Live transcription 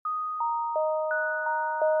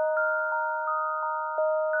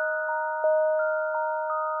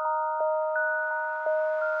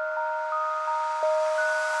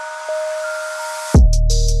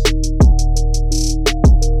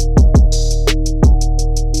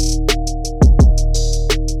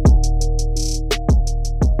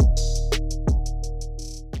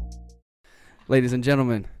Ladies and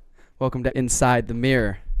gentlemen, welcome to Inside the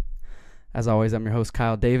Mirror. As always, I'm your host,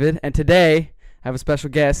 Kyle David, and today I have a special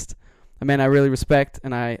guest, a man I really respect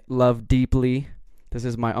and I love deeply. This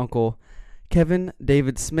is my uncle, Kevin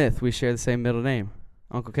David Smith. We share the same middle name.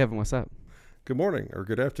 Uncle Kevin, what's up? Good morning, or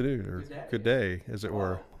good afternoon, or good day, as it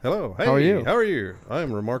were. Hello. Hey, how are you? How are you? I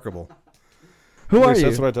am remarkable. Who are you?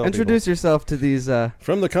 That's what I tell Introduce people. yourself to these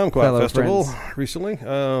From the Kumquat Festival friends. recently.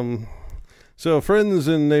 So friends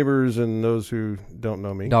and neighbors and those who don't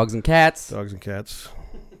know me. Dogs and cats. Dogs and cats.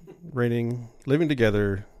 Raining, living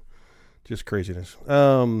together, just craziness.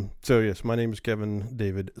 So yes, my name is Kevin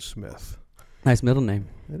David Smith. Nice middle name.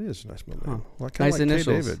 It is a nice middle name. Huh. Well, Nice like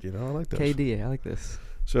initials. K. David, you know, I like those. KD, I like this.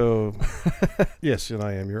 So, yes, and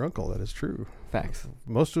I am your uncle. That is true. Facts.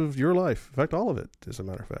 Most of your life, in fact, all of it, as a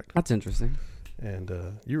matter of fact. That's interesting. And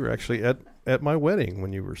you were actually at my wedding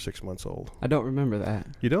when you were 6 months old. I don't remember that.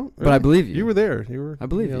 You don't? But I believe you. You were there. You were. I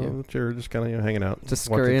believe you. In the chair, just kind of hanging out, Just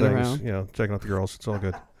watching scurrying things, around. checking out the girls. It's all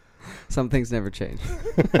good. Some things never change.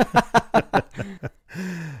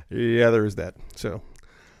 Yeah, there is that. So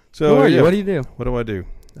Who are you? yeah. What do you do? What do I do?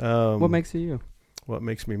 What makes you you? What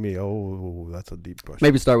makes me me? Oh, that's a deep question.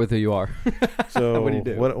 Maybe start with who you are. So What do you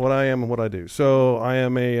do? What I am and what I do. So I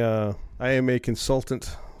am a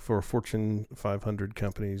consultant for Fortune 500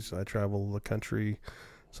 companies. I travel the country,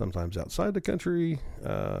 sometimes outside the country,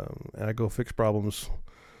 and I go fix problems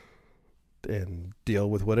and deal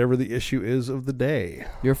with whatever the issue is of the day.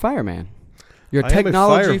 You're a fireman. You're a I am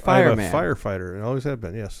technology fireman. fireman. I'm a firefighter, and always have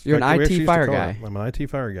been, yes. You're In fact, an we IT actually used to fire call guy. it. I'm an IT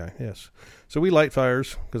fire guy, yes. So we light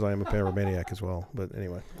fires, because I am a pyromaniac as well. But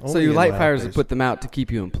anyway. So only you in light lab fires to days. put them out to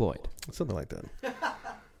keep you employed. Something like that.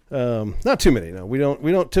 Not too many. No, we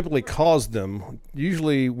don't typically cause them.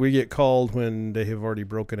 Usually, we get called when they have already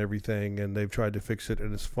broken everything and they've tried to fix it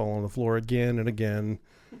and it's fallen on the floor again and again,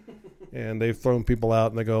 and they've thrown people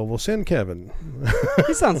out and they go, "Well, send Kevin."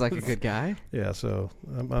 He sounds like a good guy. Yeah. So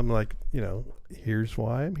I'm like, here's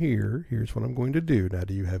why I'm here. Here's what I'm going to do. Now,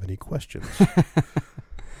 do you have any questions?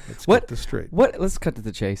 Let's What- get this straight. Let's cut to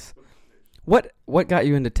the chase. What got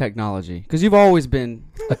you into technology? Because you've always been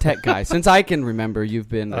a tech guy. Since I can remember, you've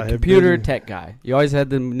been I a have computer been- tech guy. You always had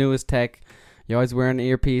the newest tech. You always wearing an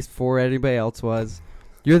earpiece before anybody else was.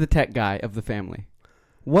 You're the tech guy of the family.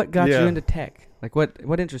 What got you Yeah. into tech? Like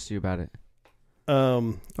what interests you about it? Or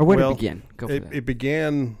where Well, did it begin? Go for that. It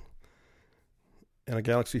began in a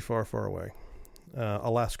galaxy far, far away,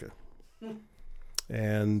 Alaska.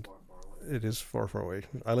 And it is far, far away.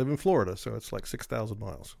 I live in Florida, so it's like 6,000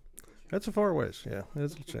 miles. That's a far ways. Yeah,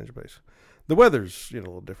 it's a change of pace. The weather's a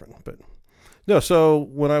little different, but no. So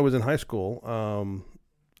when I was in high school,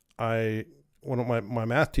 one of my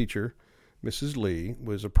math teacher, Mrs. Lee,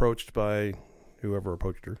 was approached by whoever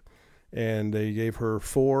approached her, and they gave her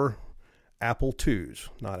 4 Apple IIs,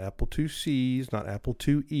 not Apple IICs, not Apple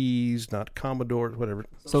IIes, not Commodores, whatever.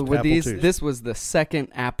 So just with Apple these, IIs. this was the second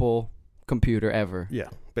Apple computer ever. Yeah,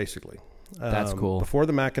 basically. That's cool. Before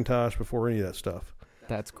the Macintosh, before any of that stuff.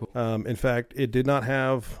 That's cool. In fact, it did not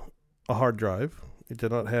have a hard drive. It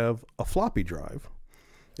did not have a floppy drive.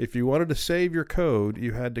 If you wanted to save your code,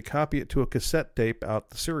 you had to copy it to a cassette tape out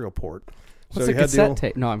the serial port. What's so a you had the cassette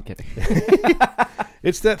tape? No, I'm kidding.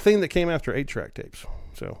 It's that thing that came after 8-track tapes.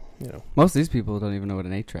 So, Most of these people don't even know what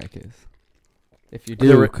an 8-track is. If you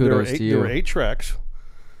There do, were- kudos there were to There were you. 8 tracks,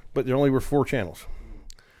 but there only were 4 channels.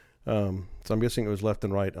 So I'm guessing it was left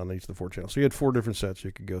and right on each of the 4 channels. So you had 4 different sets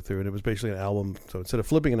you could go through, and it was basically an album. So instead of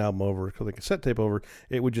flipping an album over, the cassette tape over,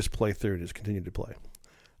 it would just play through and just continue to play.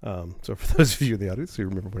 So for those of you in the audience who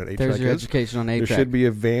remember what an 8-track There's your is, education on there 8-track. should be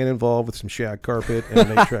a van involved with some shag carpet and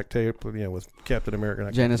an 8-track tape, with Captain America.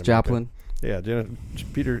 not Janice Captain America. Joplin. Yeah,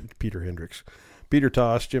 Peter Hendricks. Peter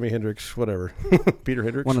Tosh, Jimi Hendrix, whatever. Peter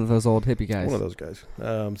Hendricks. One of those old hippie guys. One of those guys.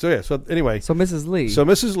 So anyway. So Mrs. Lee. So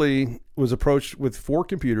Mrs. Lee was approached with 4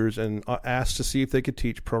 computers and asked to see if they could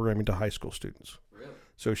teach programming to high school students. Really?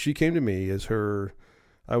 So she came to me as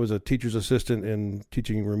I was a teacher's assistant in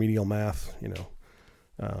teaching remedial math,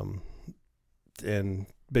 and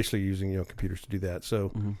basically using, computers to do that.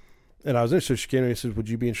 So, and I was interested. She came to me and said, "Would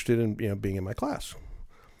you be interested in, being in my class?"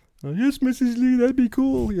 Yes, Mrs. Lee, that'd be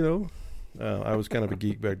cool, I was kind of a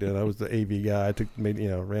geek back then. I was the AV guy. I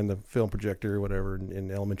ran the film projector or whatever in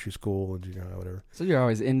elementary school and junior high, whatever. So you're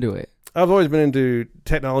always into it. I've always been into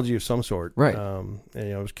technology of some sort. Right. And,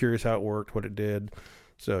 I was curious how it worked, what it did.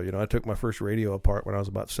 So, I took my first radio apart when I was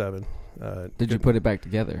about 7. Did you put it back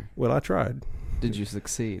together? Well, I tried. Did you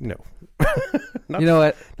succeed? No. You know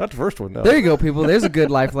what? Not the first one, no. There you go, people. There's a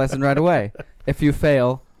good life lesson right away. If you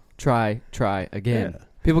fail, try again. Yeah.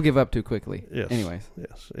 People give up too quickly. Yes. Anyways.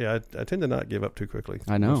 Yes. Yeah, I tend to not give up too quickly.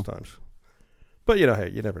 I know. Most times. But,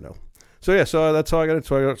 hey, you never know. So that's how I got it.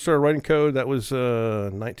 So I started writing code. That was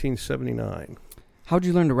 1979. How'd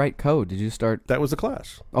you learn to write code? Did you start? That was the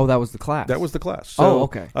class. Oh, that was the class. That was the class. So, oh,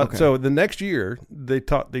 okay. So the next year, they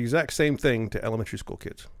taught the exact same thing to elementary school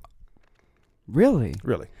kids. Really?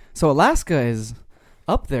 Really. So Alaska is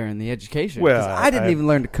up there in the education. Well, I didn't even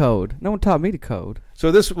learn to code. No one taught me to code. So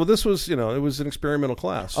this was, it was an experimental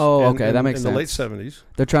class. Oh, okay, that makes sense. In the late 70s.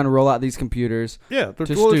 They're trying to roll out these computers. Yeah, to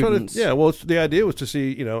students. The idea was to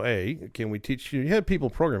see, can we teach you? You had people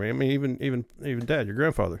programming. I mean, even Dad, your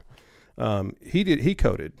grandfather. He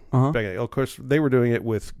coded. Uh-huh. Back then. Of course, they were doing it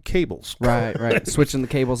with cables. Right. Switching the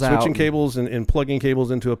cables out. Switching cables and plugging cables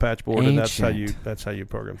into a patch board, ancient. and that's how you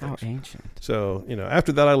program things. How ancient. So,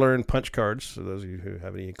 after that I learned punch cards. So those of you who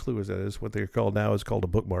have any clue as that is, what they're called now is called a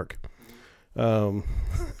bookmark.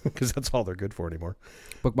 Because that's all they're good for anymore.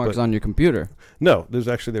 Bookmarks on your computer. No,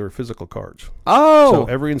 they were physical cards. Oh, so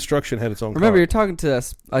every instruction had its own. Remember, card. you're talking to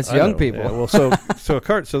us young people. Yeah, well, so a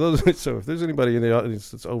card. So if there's anybody in the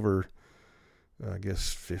audience that's over, I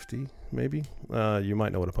guess 50, maybe, you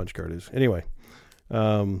might know what a punch card is. Anyway,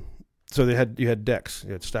 so you had decks,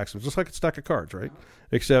 you had stacks, just like a stack of cards, right?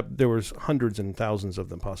 Except there was hundreds and thousands of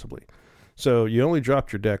them possibly. So you only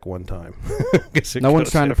dropped your deck one time. No one's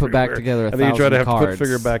trying to put back together a thousand cards. And then you try to have to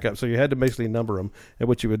figure back up. So you had to basically number them. And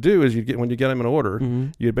what you would do is when you get them in order,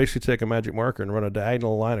 you'd basically take a magic marker and run a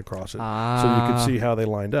diagonal line across it, so you could see how they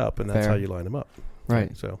lined up, and that's how you line them up.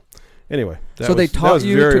 Right. So anyway, they taught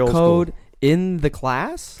you to code in the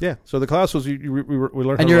class? Yeah. So the class was we learned how to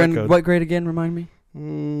write code. And you're in what grade again? Remind me.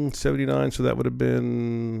 79, so that would have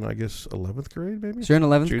been, I guess, 11th grade, maybe. So you're in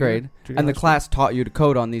 11th grade, and the class taught you to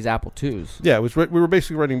code on these Apple IIs. Yeah, we were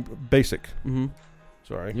basically writing BASIC. Mm-hmm.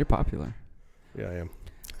 Sorry, you're popular. Yeah, I am.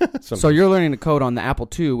 So you're learning to code on the Apple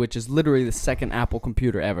II, which is literally the second Apple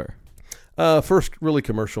computer ever. First really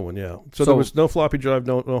commercial one, yeah. So there was no floppy drive,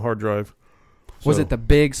 no hard drive. Was it the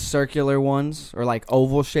big circular ones or like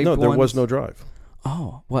oval shaped ones? No, there was no drive.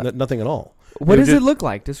 Oh, what? Nothing at all. What does it look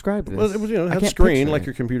like? Describe this. Well, it was, it had a screen like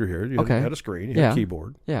your computer here. You had a screen. You had a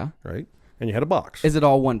keyboard. Yeah. Right? And you had a box. Is it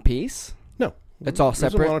all one piece? No. It's all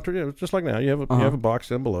separate? It's a monitor. Yeah, just like now. You have a box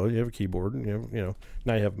down below. You have a keyboard. And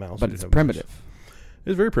now you have a mouse. But it's primitive. It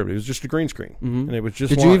was very primitive. It was just a green screen. Mm-hmm. And it was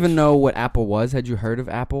just Did you even know what Apple was? Had you heard of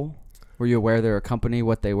Apple? Were you aware they were a company,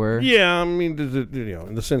 what they were? Yeah. I mean,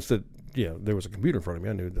 in the sense that, there was a computer in front of me.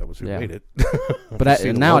 I knew that was who made it. But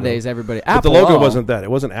nowadays, everybody Apple. But the logo wasn't that.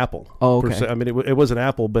 It wasn't Apple. Oh, okay. I mean, it wasn't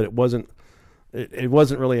Apple, but it wasn't. It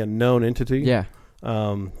wasn't really a known entity. Yeah.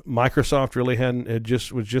 Microsoft really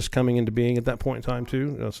was just coming into being at that point in time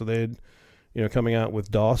too. So they had, coming out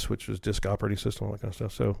with DOS, which was disk operating system, all that kind of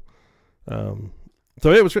stuff. So,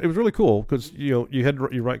 it was really cool because you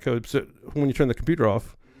write code. So when you turn the computer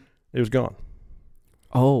off, it was gone.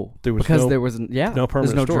 Oh, there was no permanent there's no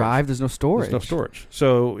storage. Drive, there's no storage. There's no storage.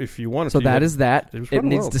 So if you wanted to... It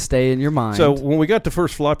needs to stay in your mind. So when we got the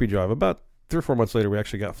first floppy drive, about 3 or 4 months later, we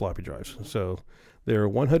actually got floppy drives. So they're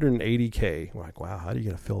 180K. We're like, wow, how are you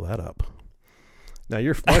going to fill that up? Now,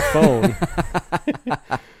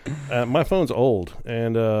 my phone's old,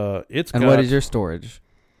 and it's And what is your storage?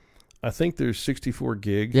 I think there's 64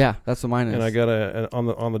 gigs. Yeah, that's what mine is. And I got on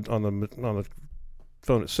the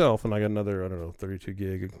phone itself, and I got another 32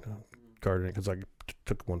 gig card in it because I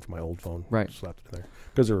took one from my old phone, slapped it in there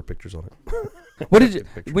because there were pictures on it. What did you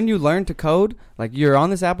when you learned to code? Like you're on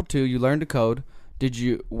this Apple II, you learned to code. Did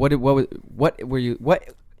you what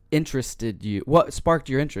interested you? What sparked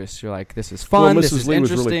your interest? You're like, this is fun. Well, this is Lee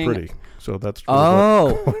interesting. was really pretty, so that's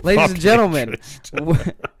ladies and gentlemen,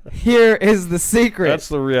 here is the secret. That's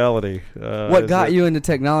the reality. What got you into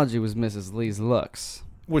technology was Mrs. Lee's looks.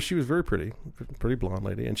 Well, she was very pretty blonde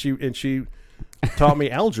lady, and she taught me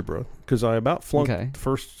algebra because I about flunked the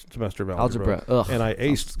first semester of algebra. And I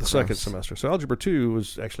aced the second semester. So algebra 2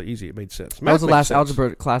 was actually easy. It made sense. That was the last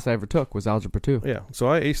algebra class I ever took. Was algebra 2. Yeah, so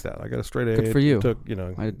I aced that. I got a straight A. Good for you.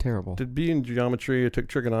 I did terrible. Did B in geometry. I took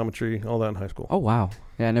trigonometry, all that in high school. Oh wow!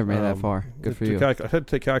 Yeah, I never made that far. Good for you. I had to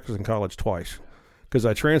take calculus in college twice. Because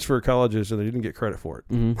I transferred colleges and they didn't get credit for it.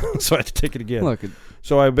 Mm-hmm. So I had to take it again.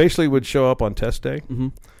 So I basically would show up on test day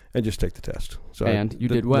and just take the test. So you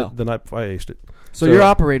did well. The night I aced it. So your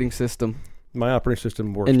operating system. My operating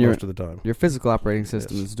system works most of the time. Your physical operating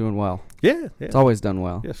system is doing well. Yeah. It's always done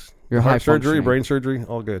well. Yes. Your heart surgery, brain surgery,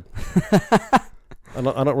 all good. I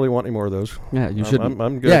don't really want any more of those. Yeah, you shouldn't.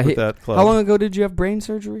 I'm good with that club. How long ago did you have brain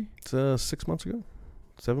surgery? It's 6 months ago.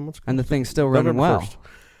 7 months ago. And the thing's still running well. 1st.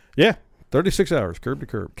 Yeah. 36 hours, curb to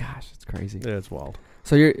curb. Gosh, it's crazy. Yeah, it's wild.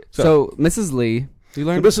 So Mrs. Lee, you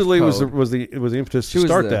learned. So Mrs. Lee was the impetus to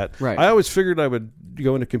start that. Right. I always figured I would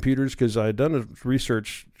go into computers because I had done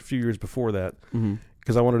research a few years before that,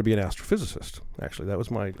 because I wanted to be an astrophysicist. Actually, that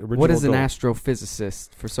was my original What is an goal.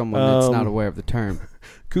 astrophysicist for someone that's not aware of the term?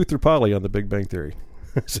 Kuthar on The Big Bang Theory.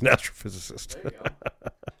 He's an astrophysicist.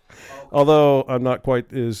 Although I'm not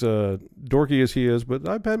quite as dorky as he is, but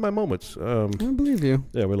I've had my moments. I believe you.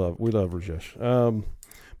 Yeah, we love Rajesh.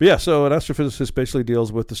 But yeah, so an astrophysicist basically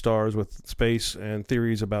deals with the stars, with space, and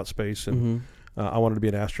theories about space. And I wanted to be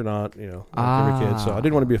an astronaut, like every kid. So I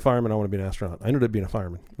didn't want to be a fireman. I wanted to be an astronaut. I ended up being a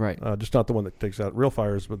fireman. Right. Just not the one that takes out real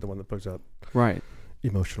fires, but the one that puts out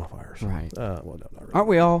emotional fires. Right. Well, no, not really. Aren't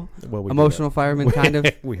we all emotional firemen, kind of?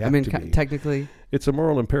 We have to be. Technically. It's a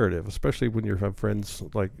moral imperative, especially when you have friends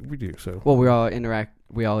like we do. So. Well, we all interact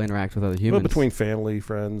with other humans. Well, between family,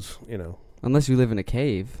 friends, Unless you live in a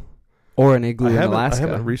cave or an igloo in Alaska. I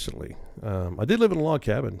haven't recently. I did live in a log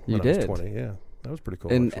cabin when I was 20. Yeah, that was pretty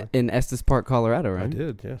cool. In Estes Park, Colorado, right? I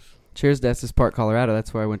did, yes. Cheers to Estes Park, Colorado.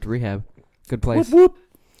 That's where I went to rehab. Good place. Whoop,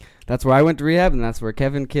 whoop. That's where I went to rehab, and that's where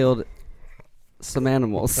Kevin killed some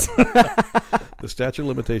animals. The statute of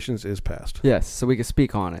limitations is passed. Yes, so we can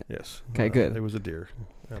speak on it. Yes. Okay, good. It was a deer,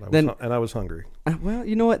 and I was hungry. Well,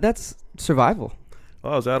 you know what? That's survival.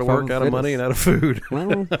 Well, I was out of work, out of money, and out of food. Well,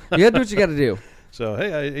 you got to do what you got to do. So,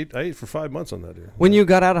 hey, I ate for 5 months on that deer. When you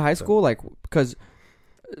got out of high school,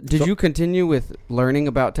 did you continue with learning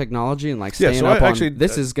about technology and staying up on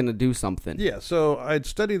this is going to do something? Yeah, so I'd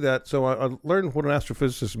studied that. So I learned what an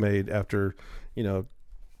astrophysicist made after,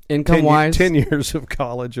 income-wise, 10 years of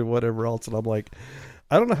college and whatever else. And I'm like,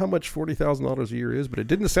 I don't know how much $40,000 a year is, but it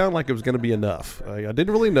didn't sound like it was going to be enough. I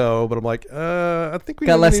didn't really know, but I'm like, I think we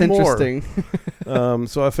got less need interesting. More.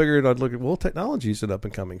 So I figured I'd look at technology is an up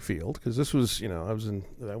and coming field because this was I was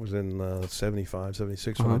in 75,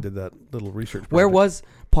 76 when I did that little research project.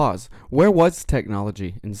 Where was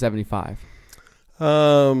technology in 75?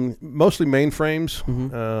 Mostly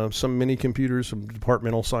mainframes, some mini computers, some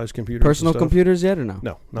departmental size computers. Personal computers yet or no?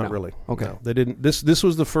 No, not really. Okay. No, they didn't. This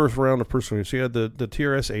was the first round of personal. So you had the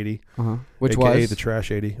TRS-80, which AKA was the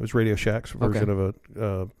Trash 80. It was Radio Shack's version of a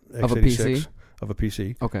PC. Of a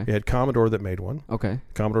PC. Okay. You had Commodore that made one. Okay.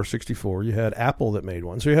 Commodore 64. You had Apple that made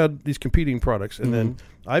one. So you had these competing products, and then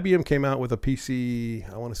IBM came out with a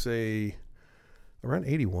PC. I want to say around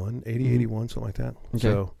 81, 81, something like that. Okay.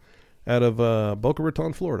 So. Out of Boca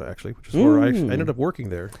Raton, Florida, actually, which is where I ended up working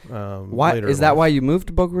there. Why is that? Why you moved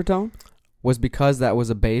to Boca Raton? Was because that was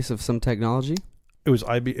a base of some technology? It was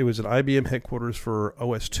It was an IBM headquarters for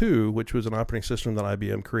OS/2, which was an operating system that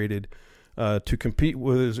IBM created to compete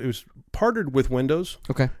with. It was partnered with Windows.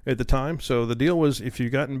 Okay. At the time, so the deal was if you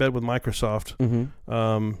got in bed with Microsoft,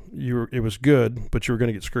 it was good, but you were going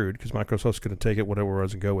to get screwed because Microsoft's going to take it whatever it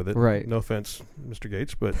was and go with it. Right. No offense, Mr.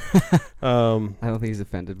 Gates, but I don't think he's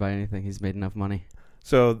offended by anything. He's made enough money.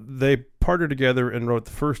 So they partnered together and wrote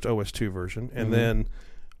the first OS/2 version, and then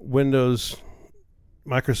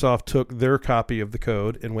Microsoft took their copy of the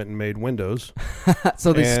code and went and made Windows.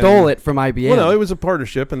 So they stole it from IBM. Well, no, it was a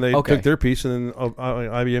partnership, and they took their piece, and then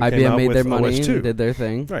IBM came out made with their money OS/2. And did their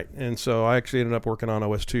thing. Right, and so I actually ended up working on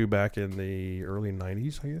OS/2 back in the early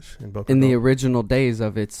 90s, I guess, in Boca In the Raton. original days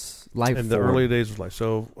of its life. In the early days of life.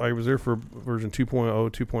 So I was there for version 2.0,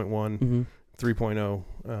 2.1, 3.0,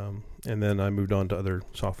 and then I moved on to other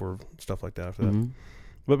software stuff like that after that.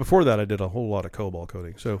 But before that, I did a whole lot of COBOL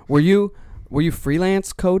coding. So Were you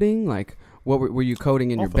freelance coding? Like, what were you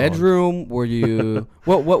coding in your bedroom? Were you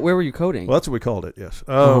where were you coding? Well, that's what we called it. Yes.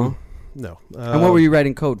 No. And what were you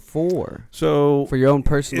writing code for? So for your own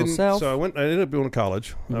personal self. So I ended up going to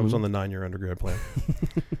college. I was on the 9-year undergrad plan.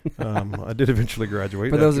 I did eventually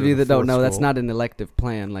graduate. For those of you that don't know, that's not an elective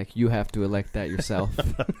plan. Like you have to elect that yourself.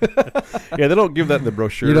 Yeah, they don't give that in the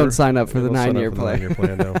brochure. You don't sign up for the 9-year plan. 9-year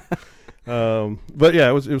plan, no. But yeah,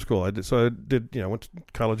 it was cool. I did. Went to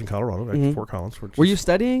college in Colorado, Fort Collins. Were you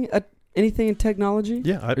studying anything in technology?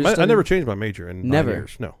 Yeah, I never changed my major in 9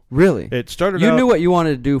 years. No, really. It started. You knew what you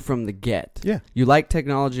wanted to do from the get. Yeah, you liked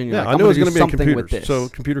technology, and you're like, I knew it was going to be in something computers. with this. So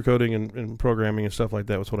computer coding and programming and stuff like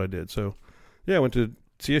that was what I did. So yeah, I went to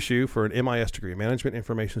CSU for an MIS degree, Management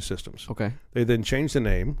Information Systems. Okay. They then changed the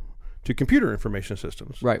name to Computer Information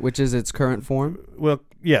Systems. Right, which is its current form. Well,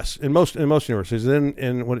 yes, in most universities. Then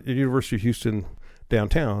in the University of Houston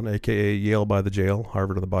downtown, aka Yale by the jail,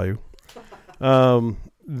 Harvard of the Bayou,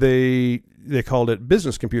 they called it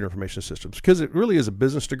Business Computer Information Systems because it really is a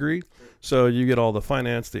business degree. So you get all the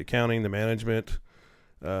finance, the accounting, the management,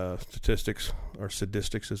 statistics or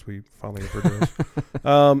sadistics as we finally refer to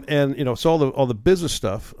it. And so all the business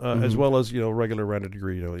stuff as well as regular rounded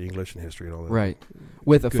degree, English and history and all that. Right,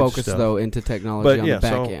 with a focus stuff. though into technology on the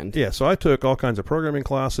back end. Yeah, so I took all kinds of programming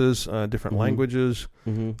classes, different languages,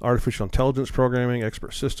 artificial intelligence programming,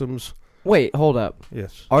 expert systems, Wait, hold up.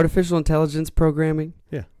 Yes. Artificial intelligence programming?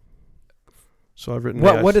 So I've written.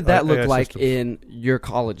 What did that AI look like systems. in your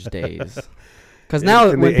college days? Because now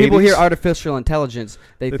in when the people 80s? hear artificial intelligence,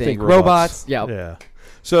 they think robots. Yeah. Yeah.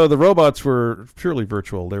 So the robots were purely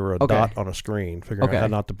virtual. They were a Okay. dot on a screen, figuring Okay. out how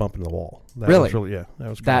not to bump into the wall. That Really? Was yeah. That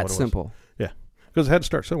was kinda That what it was. simple. Because it had to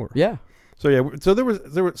start somewhere. Yeah. So yeah. So there was.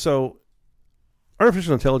 So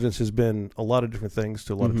artificial intelligence has been a lot of different things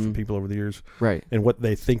to a lot of different people over the years, Right. and what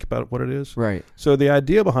they think about what it is. Right. So the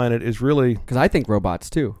idea behind it is really Because I think robots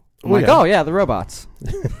too. I'm Well, like, yeah. oh yeah, the robots.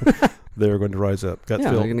 they're going to rise up. Gut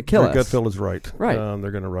Yeah, feel, they're gonna kill their us. Gut feel is right. Right.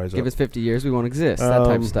 They're going to rise Give up. us 50 years, we won't exist. That type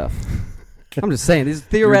of Um, stuff. I'm just saying, this is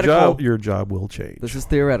theoretical. Your job will change. This is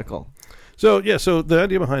theoretical. So the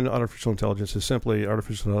idea behind artificial intelligence is simply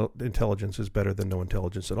artificial intelligence is better than no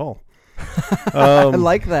intelligence at all. I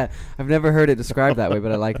like that. I've never heard it described that way,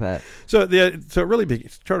 but I like that. So it really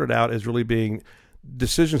started out as really being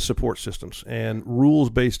decision support systems and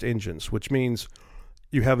rules-based engines, which means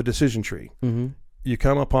you have a decision tree. Mm-hmm. You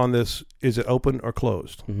come upon this, is it open or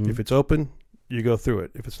closed? Mhm. If it's open, you go through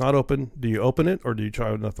it. If it's not open, do you open it or do you try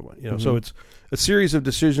another one? So Mhm. it's a series of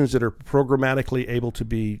decisions that are programmatically able to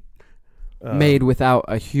be Made without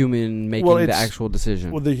a human making well, the it's- actual decision.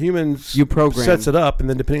 Well, the humans You program. sets it up, and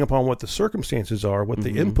then depending upon what the circumstances are, what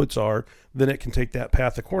the Mhm. inputs are, then it can take that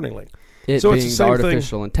path accordingly. It so it's being the the same thing-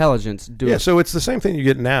 artificial intelligence. Yeah, so it's the same thing you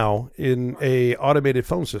get now in a automated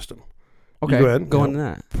phone system. Okay, go ahead, go you into know,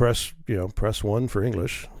 that. Press 1 for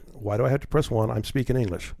English. Why do I have to press 1? I'm speaking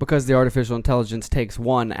English. Because the artificial intelligence takes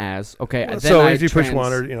one as, okay, then So I if you push trans-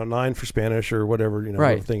 1 or 9 for Spanish or whatever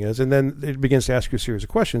Right. the thing is, and then it begins to ask you a series of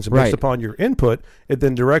questions, and Right. based upon your input, it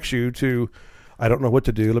then directs you to, I don't know what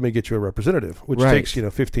to do. Let me get you a representative, which Right. takes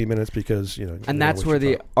 15 minutes because you know. And that's where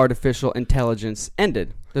the artificial intelligence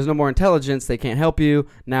ended. There's no more intelligence. They can't help you.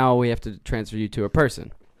 Now we have to transfer you to a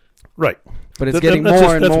person. right. But it's That- getting that's more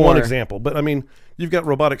just- and that's more. one example, but I mean, you've got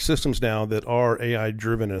robotic systems now that are AI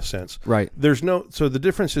driven in a sense. Right. So the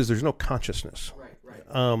difference is there's no consciousness.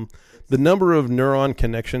 The number of neuron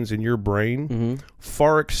connections in your brain Mm-hmm.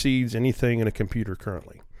 far exceeds anything in a computer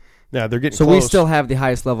currently. Now they're getting So close. we still have the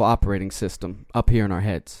highest level operating system up here in our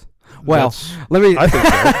heads. Well, That's- let me. I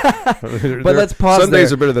think so. But let's pause Some there.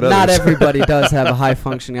 days are better than Not others. everybody does have a high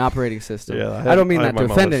functioning operating system. Yeah, I don't mean I that have to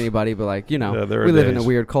my offend moments. anybody, but like Yeah, there are we live in a days.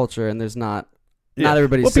 weird culture, and there's not Yeah.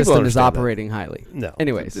 everybody's Well, people system is understand that. operating highly. No.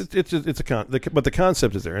 Anyways. it's but the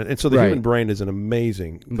concept is there, and so the Right. human brain is an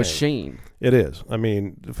amazing thing. Machine. It is. I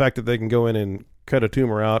mean, the fact that they can go in and cut a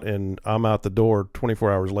tumor out, and I'm out the door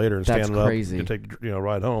 24 hours later and That's standing crazy. up to take a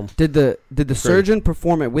ride home. Did the surgeon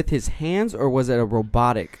perform it with his hands, or was it a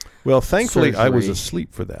robotic? Well, thankfully, I was Surgery.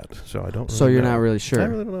 asleep for that, so I don't. So really you're know. not really I sure.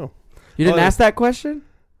 really don't know. You didn't Oh, ask that question.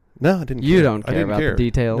 No, I didn't. You care. don't I care didn't about care. the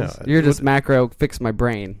details. No, You're it just would- macro fix my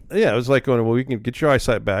brain. Yeah, it was like going, well, we can get your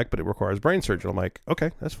eyesight back, but it requires brain surgery. I'm like,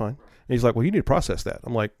 okay, that's fine. And he's like, well, you need to process that.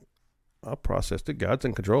 I'm like, I'll process it. God's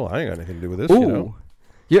in control. I ain't got anything to do with this. Ooh. You know?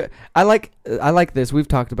 Yeah, I like this. We've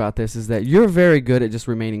talked about this. Is that you're very good at just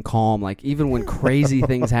remaining calm, like even when crazy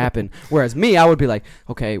things happen. Whereas me, I would be like,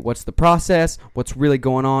 okay, what's the process? What's really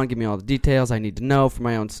going on? Give me all the details I need to know for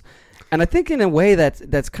my own. And I think in a way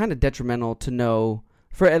that's kind of detrimental to know.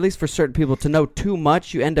 For at least for certain people to know too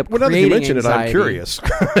much, you end up Well, now that creating you mention it, I'm anxiety. curious.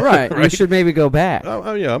 Right. You Right. should maybe go back.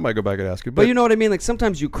 Yeah, I might go back and ask you. But you know what I mean? Like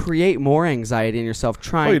sometimes you create more anxiety in yourself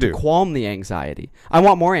trying you to do. calm the anxiety. I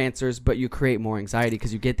want more answers, but you create more anxiety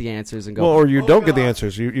because you get the answers and go, well, or you "Oh, don't get the God."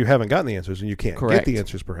 answers. You haven't gotten the answers, and you can't Correct. get the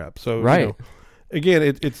answers, perhaps. So, Right. again,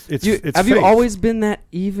 it's Have you faith. always been that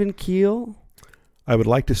even keel? I would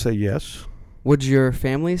like to say yes. Would your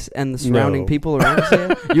families and the surrounding No. people around you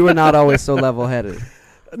say it? You were not always so level-headed.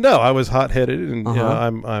 No, I was hot-headed, and Uh-huh.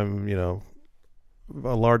 I'm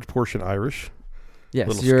a large portion Irish, Yes,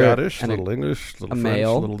 little you're Scottish, an little English, little a French,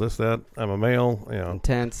 male. little this that. I'm a male,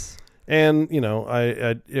 intense. and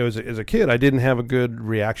I as a kid, I didn't have a good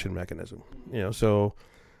reaction mechanism, so.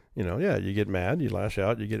 You get mad, you lash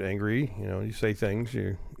out, you get angry, you say things,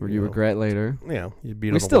 You know, regret later. you beat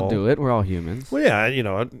on We the still wall. do it. We're all humans. Well,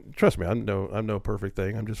 yeah, trust me, I'm no perfect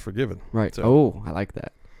thing. I'm just forgiven. Right. So- Oh, I like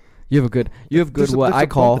that. You have good There's a- what there's I a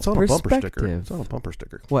call it's on a bumper sticker. perspective. It's on a bumper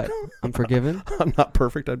sticker. What? I'm forgiven? I'm not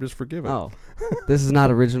perfect. I'm just forgiven. Oh. This is not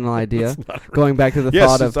original idea. It's not- Going back to the Yes,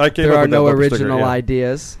 thought of I came there up are with that no bumper sticker, original yeah.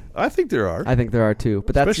 ideas. I think there are. I think there are too.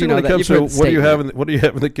 But that's Especially that when it comes you've to heard the what do you have statement. what do you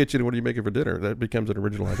have in the kitchen and what are you making for dinner? That becomes an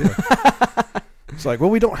original idea. It's like, well,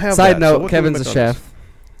 we don't have Side that, so note, what can we Kevin's a make on chef.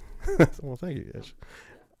 this? Well, thank you. Yes.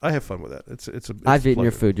 I have fun with that. It's I've a eaten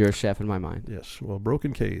your pleasure. food. You're a chef in my mind. Yes. Well,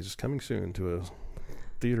 Broken K's is coming soon to a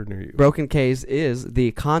theater near you. Broken K's is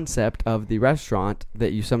the concept of the restaurant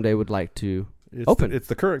that you someday would like to Open. It's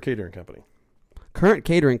the current catering company. Current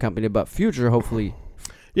catering company, but future, hopefully.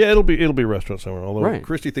 Yeah, it'll be a restaurant somewhere. Although Right.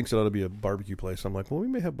 Christy thinks it ought to be a barbecue place. I'm like, well, we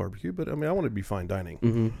may have barbecue, but I mean, I want it to be fine dining.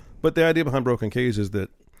 Mm-hmm. But the idea behind Broken K's is that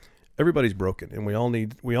everybody's broken, and we all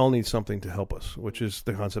need something to help us, which is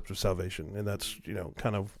the concept of salvation, and that's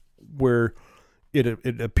kind of where it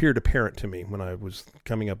appeared apparent to me when I was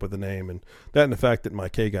coming up with the name, and the fact that my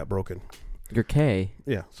K got broken. Your K.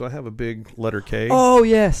 Yeah, so I have a big letter K. Oh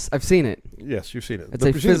yes, I've seen it. Yes, you've seen it. It's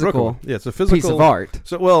a physical Yeah, it's a physical piece of art.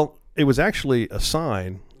 So, well, it was actually a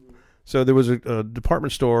sign. So there was a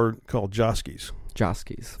department store called Josky's.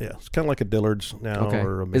 Josky's. Yeah, it's kind of like a Dillard's now. Okay.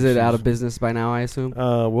 Or a Is it out Macy's. of business by now, I assume?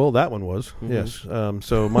 Well, that one was, Mhm. yes.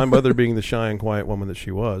 So my mother, being the shy and quiet woman that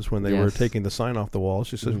she was, when they were Yes. taking the sign off the wall,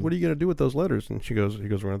 she says, Mhm. "What are you going to do with those letters?" And he goes, "We're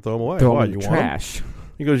going to throw them away." Throw Why? them in You the want 'em?" trash.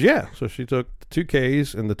 He goes, "Yeah." So she took the 2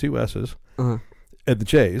 K's and the 2 S's Uh-huh. at the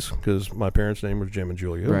J's, because my parents' name was Jim and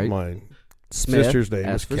Julia. Right. My Smith. sister's name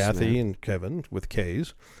S was for Kathy Smith. and Kevin with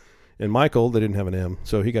K's. And Michael, they didn't have an M,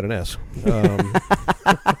 so he got an S.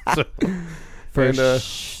 For and,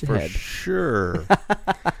 for head. sure.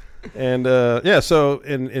 And so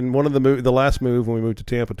in one of the last move when we moved to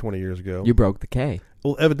Tampa 20 years ago, You broke the K.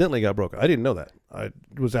 well, evidently got broken. I didn't know that. I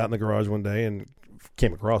was out in the garage one day and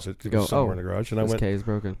came across it. It Go, was somewhere oh, in the garage, and I This went, K is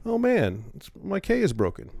broken. "Oh man, my K is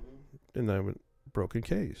broken." And I went, "Broken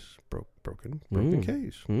K's, broken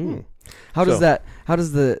K's." Mm. Hmm. How does So- How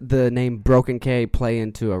does the name Broken K play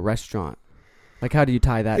into a restaurant? Like, how do you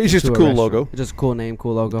tie that? It's just into a cool restaurant? logo. It's just a cool name,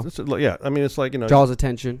 cool logo. Yeah, I mean, it's like Draws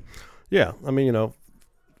attention. Yeah, I mean,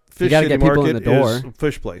 Fish You gotta City get people in Market the door. is a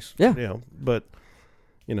fish place. Yeah. But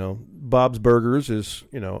Bob's Burgers is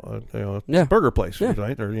a Yeah. burger place, Yeah.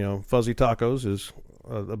 right? Or Fuzzy Tacos is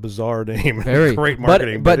a bizarre name. Very Great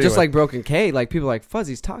marketing, but just anyway. like Broken K, like people are like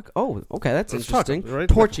Fuzzy's Taco. Oh, okay, that's It's interesting. tacos, right?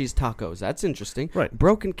 Torchy's Tacos, that's interesting. Right.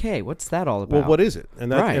 Broken K, what's that all about? Well, what is it?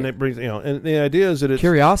 And that Right. and it brings and the idea is that it's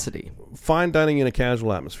Curiosity. fine dining in a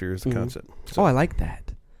casual atmosphere is the Mhm. concept. Oh, I like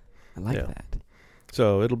that. I like Yeah. that.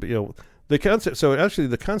 So it'll be the concept. So actually,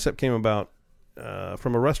 the concept came about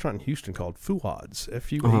from a restaurant in Houston called Fuads,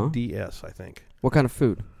 Fuads, I think. What kind of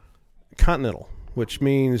food? Continental, which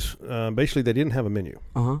means basically they didn't have a menu.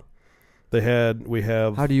 Uh huh. We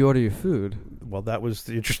have. How do you order your food? Well, that was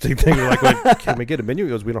the interesting thing. We're like, "Wait, can we get a menu?" He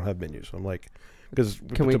goes, "We don't have menus." I'm like, because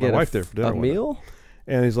Can we took my get wife there for dinner a one night. meal?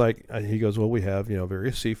 And he's like, he goes, "Well, we have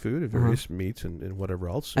various seafood and various meats and whatever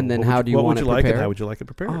else." And then what how would do you what want would it you like, and prepared? how would you like it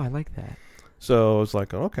prepared? Oh, I like that. So it's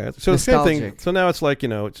like, okay. So it's the same thing. Nostalgic. So now it's like,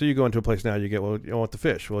 so you go into a place now, you get, well, you want the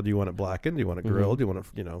fish. Well, do you want it blackened? Do you want it grilled? Do you want it,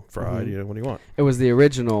 fried? Mhm. What do you want? It was the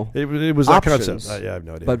original. It was that Options. concept. I have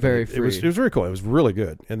no idea. But very it was free. very cool. It was really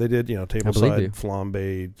good. And they did, believe you. tableside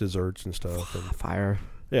flambe desserts and stuff. And Fire.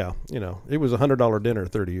 yeah, it was $100 dinner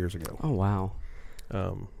 30 years ago. Oh wow.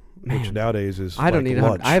 Which Man. nowadays is I don't like need.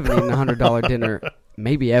 lunch. I haven't eaten $100 dinner,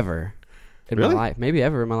 maybe ever, in Really? my life. Maybe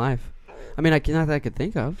ever in my life. I mean, not that I could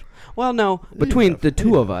think of. Well, no. Yeah, you Between have. the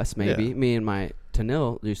two Yeah. of us, maybe Yeah. me and my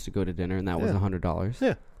Tanil used to go to dinner, and that was Yeah. $100.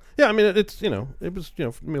 Yeah. Yeah, I mean, it's, it was,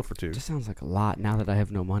 a meal for two. It just sounds like a lot now that I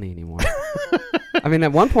have no money anymore. I mean,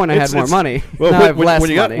 at one point I It's- had more it's- money. Well, now I have less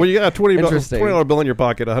when you money. got a Interesting. $20 bill in your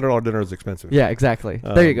pocket, a $100 dinner is expensive. Yeah, exactly.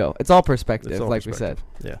 There you go. It's all perspective, It's all like perspective.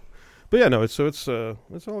 we said. Yeah, but yeah, no, it's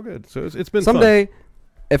all good. So it's been Someday,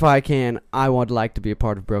 if I can, I would like to be a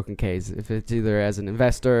part of Broken K's. If it's either as an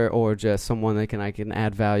investor or just someone that I can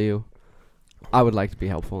add value, I would like to be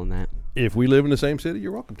helpful in that. fun. If we live in the same city,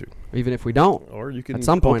 you're welcome to, Even if we don't, or you can At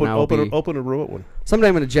some point I will be- open a remote one. someday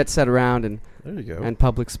I'm going to jet set around and There you go.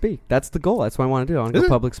 public speak. That's the goal. That's what I want to do. I want to Is go it?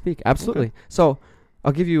 public speak. Absolutely. So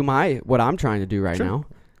I'll give you what I'm trying to do right Sure. now.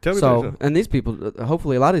 Tell me So, about and these people,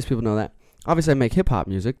 hopefully a lot of these people know that. Obviously I make hip hop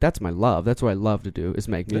music. That's my love. That's what I love to do is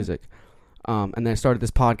make Yeah. music. And then I started this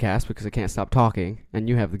podcast because I can't stop talking, and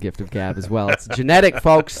you have the gift of gab as well. It's genetic,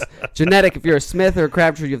 folks. Genetic. If you're a Smith or a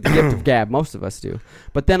Crabtree, you have the gift of gab. Most of us do.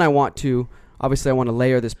 But then I want to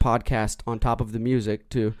layer this podcast on top of the music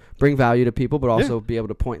to bring value to people, but also be able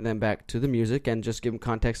to point them back to the music and just give them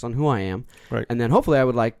context on who I am. Right. And then hopefully I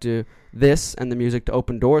would like this and the music to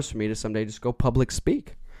open doors for me to someday just go public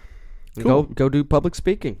speak. And Cool. Go do public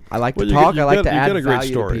speaking. I like to you talk. got- I like you've to add got a great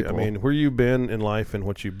value story. to people. I mean, where you've been in life and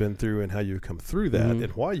what you've been through and how you've come through that Mhm.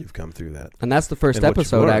 and why you've come through that. And that's the first And what you've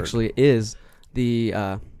episode. learned. Actually, is the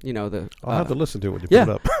I'll have to listen to it when you yeah.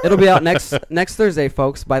 put it up. it'll be out next Thursday,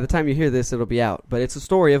 folks. By the time you hear this, it'll be out. But it's a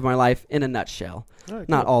story of my life in a nutshell. All right,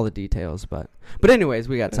 Not cool. all the details, but anyways,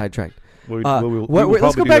 we got sidetracked. We Let's will go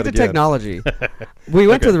probably do back that to again. technology. We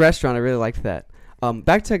went to Okay. the restaurant. I really liked that.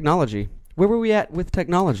 Back to technology. Where were we at with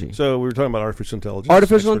technology? So we were talking about artificial intelligence.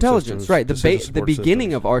 Artificial expert intelligence, systems, right? The decision support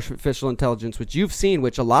beginning systems. of artificial intelligence, which you've seen,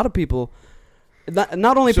 which a lot of people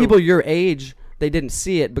not only So- people your age, they didn't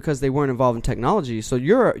see it because they weren't involved in technology. So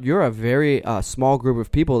you're a very small group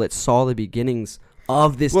of people that saw the beginnings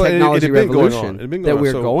of this technology it had been going on. revolution It had been that going on.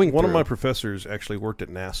 we're So going one through. of my professors actually worked at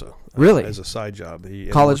NASA. Really? As a side job.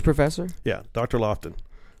 College professor? Yeah, Dr. Lofton.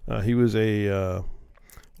 He was I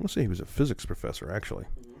want to say he was a physics professor, actually.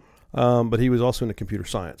 But he was also into computer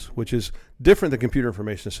science, which is different than computer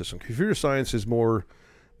information system. Computer science is more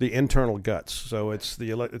the internal guts. So it's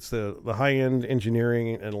the high-end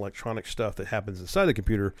engineering and electronic stuff that happens inside the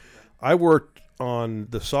computer. I worked on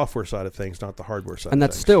the software side of things, not the hardware side. And of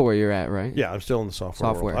that's things. still where you're at, right? Yeah, I'm still in the software.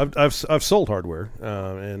 Software. World. I've sold hardware,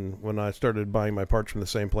 and when I started buying my parts from the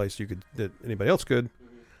same place that anybody else could,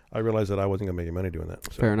 I realized that I wasn't going to make any money doing that.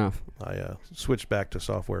 So Fair enough. I switched back to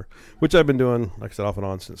software, which I've been doing, like I said, off and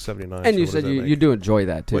on since '79. And you said you do enjoy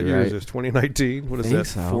that too, What year right? is this? 2019. What is Think that?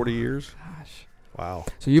 so. 40 years. Gosh. Wow.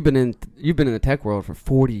 So you've been in the tech world for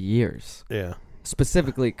 40 years, Yeah.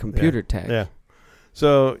 specifically computer tech. Yeah.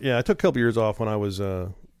 So yeah, I took a couple years off when I was,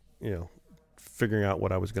 figuring out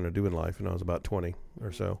what I was going to do in life, and I was about 20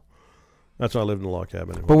 or so. That's when I lived in a log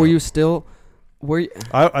cabin. and But were whatnot. you still? Were you,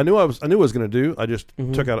 I knew I was going to do. I just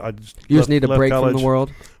Mhm. took out. I just you just left- need a left break college. from the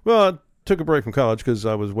world? Well, I took a break from college because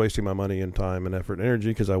I was wasting my money and time and effort and energy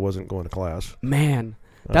because I wasn't going to class. Man,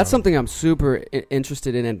 that's something I'm super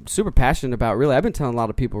interested in and super passionate about. Really, I've been telling a lot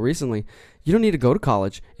of people recently, you don't need to go to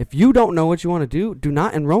college. If you don't know what you want to do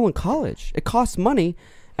not enroll in college. It costs money,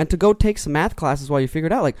 and to go take some math classes while you figure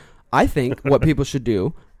it out. Like, I think what people should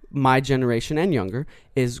do, my generation and younger,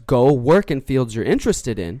 is go work in fields you're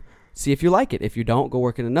interested in. See if you like it. If you don't, go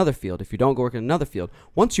work in another field. If you don't, go work in another field.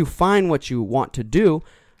 Once you find what you want to do,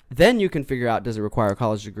 then you can figure out, does it require a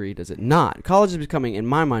college degree? Does it not? College is becoming, in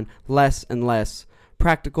my mind, less and less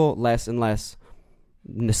practical, less and less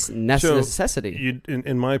necessity. You,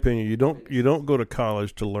 in my opinion, you don't go to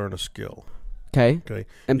college to learn a skill. Okay? Okay,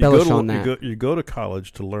 Embellish on that. You go to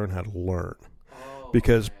college to learn how to learn,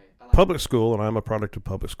 because public school, and I'm a product of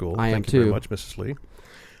public school. I am Thank you very too. much, Mrs. Lee.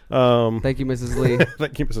 Thank you, Mrs. Lee.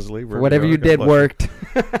 Thank you, Mrs. Lee. Whatever you did worked.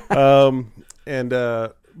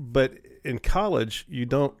 But in college,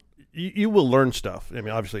 you will learn stuff. I mean,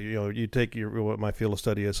 obviously, you take what my field of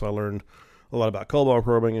study is. So I learned a lot about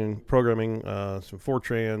COBOL programming, some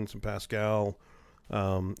Fortran, some Pascal,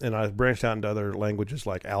 and I branched out into other languages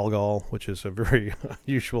like Algol, which is a very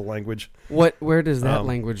usual language. Where does that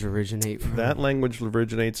language originate from? That language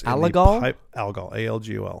originates in Algol? Algol,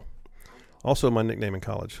 ALGOL. Also, my nickname in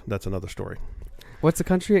college. That's another story. What's the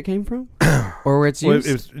country it came from? Or where it's Well, used?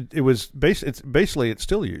 it's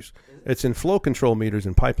still used. It's in flow control meters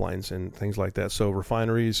and pipelines and things like that. So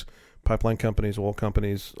refineries, pipeline companies, oil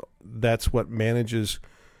companies, that's what manages.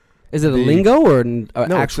 Is it a lingo or an No,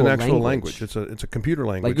 it's actual an actual language? It's a computer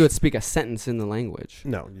language. Like you would speak a sentence in the language.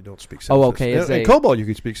 No, you don't speak Oh, sentences. okay, it's In a- COBOL, you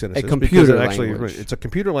can speak sentences. because computer it actually, language. It's a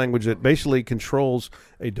computer language that basically controls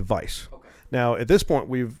a device. Okay. Now, at this point,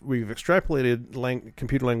 we've extrapolated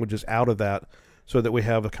computer languages out of that, so that we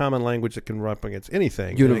have a common language that can run up against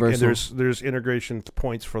anything. Universal. And there's integration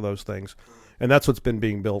points for those things, and that's what's been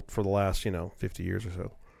being built for the last 50 years or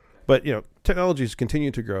so. But technologies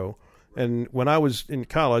continue to grow. And when I was in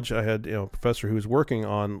college, I had a professor who was working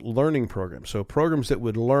on learning programs, so programs that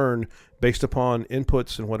would learn based upon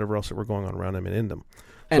inputs and whatever else that were going on around them and in them.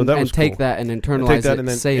 So And, that was take cool. that and internalize it, and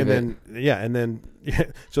then save and it. then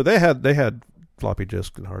so they had floppy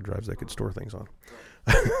disks and hard drives they could store things on.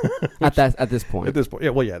 At this point. At this point,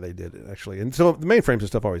 yeah, they did actually, and so the mainframes and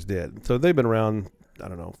stuff always did. So they've been around, I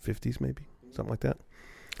don't know, 50s maybe, something like that.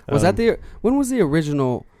 Was that when was the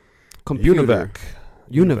original computer?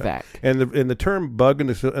 UNIVAC. And the term bug in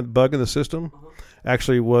the system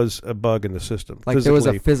actually was a bug in the system. Like there was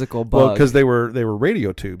a physical bug. Well, because they were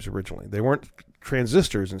radio tubes originally. They weren't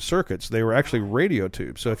transistors and circuits. They were actually radio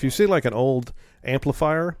tubes. So if you see like an old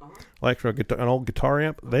amplifier, like an old guitar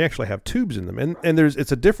amp, they actually have tubes in them, and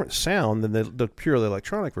it's a different sound than the purely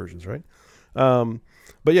electronic versions, right?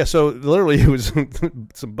 But yeah, so literally it was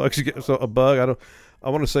some bugs. So a bug, I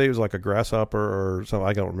want to say it was like a grasshopper or something.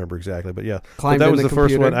 I don't remember exactly, but yeah. Climbed that in was the the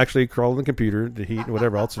first computer. one. Actually crawled in the computer, the heat and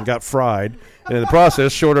whatever else, and got fried. And in the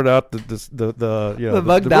process, shorted out the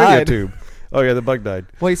bug radio died. tube. Oh yeah, the bug died.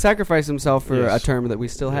 Well, he sacrificed himself for Yes. a term that we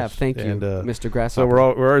still have. Yes. Thank you, And, Mr. So Grasshopper.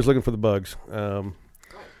 we're always looking for the bugs.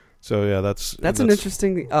 So yeah, that's an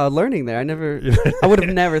interesting learning there. I would have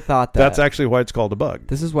never thought that. That's actually why it's called a bug.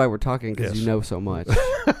 This is why we're talking, because Yes. you know so much.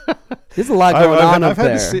 There's a lot going on up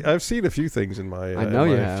there. I've seen a few things in my, I know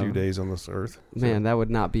you my have. few days on this earth. Man, that would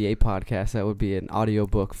not be a podcast. That would be an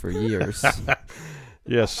audiobook for years.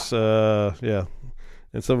 Yes, yeah.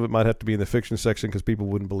 And some of it might have to be in the fiction section because people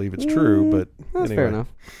wouldn't believe it's true. But That's anyway. fair enough.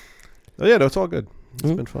 Oh, yeah, no, it's all good. It's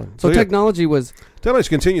Mhm. been fun. So yeah, technology was technology's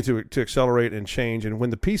continued to accelerate and change. And when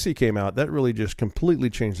the PC came out, that really just completely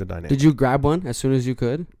changed the dynamic. Did you grab one as soon as you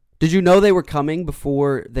could? Did you know they were coming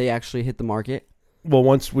before they actually hit the market? Well,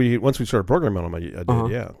 once we started programming on them, I did. Uh-huh.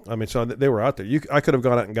 Yeah, I mean, so they were out there. I could have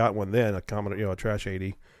gone out and got one then, a Commodore, a Trash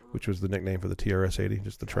 80, which was the nickname for the TRS 80,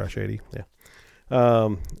 just the Trash 80. Yeah.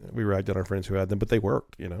 We ragged on our friends who had them, but they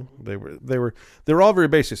worked. They were all very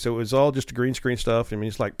basic. So it was all just green screen stuff. I mean,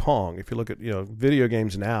 it's like Pong. If you look at video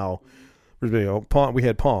games now, Pong. We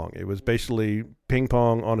had Pong. It was basically ping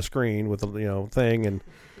pong on a screen with a thing and.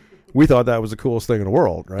 We thought that was the coolest thing in the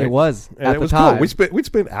world, right? It was and at it the was time. cool. We'd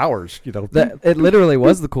spend hours, It literally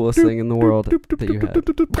was the coolest thing in the world that you had.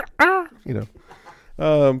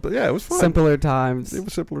 But yeah, it was fun. Simpler times. It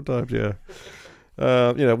was simpler times, yeah.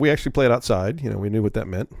 We actually played outside. We knew what that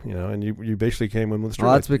meant. And you basically came in when the streetlights.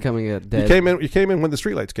 Well, that's becoming a dead. You came in when the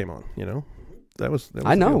streetlights came on. That was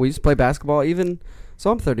I know. the deal. We used to play basketball. So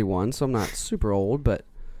I'm 31, so I'm not super old, but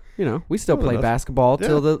we still play basketball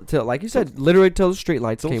till like you said, literally till the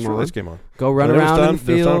streetlights came on. Go run around in the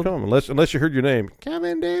field. Unless you heard your name,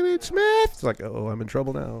 Kevin David Smith. It's like, oh, I'm in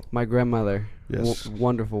trouble now. My grandmother, yes,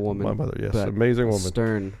 wonderful woman. My mother, yes, amazing woman.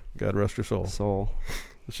 Stern. God rest her soul.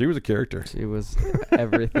 She was a character. She was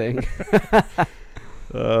everything.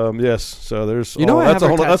 Yes. So there's. I have that's a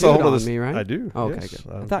whole. That's other me, right? I do. Oh, okay, yes.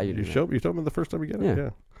 good. I thought you did. You told me the first time you got it. Yeah.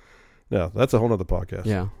 Yeah, that's a whole other podcast.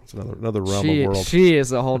 Yeah, it's another realm of world. She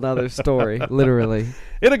is a whole other story, literally.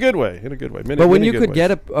 In a good way. But when you could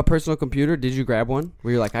get a personal computer, did you grab one?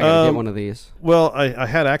 Were you like, I gotta get one of these? Well, I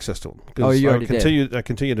had access to them. Oh, you already did. I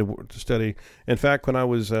continued to study. In fact, when I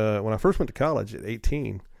first went to college at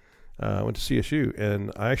 18, I went to CSU,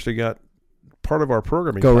 and I actually got part of our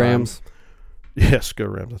programming. Go Rams! Yes, go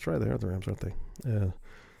Rams. That's right. They are the Rams, aren't they? Yeah.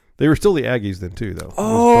 They were still the Aggies then too, though.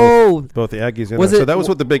 Oh, both the Aggies and so that was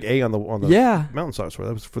what the big A on the mountain sides were.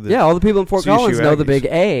 That was for the all the people in Fort CSU Collins know Aggies. The big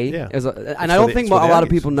A. Yeah, and I don't think a lot of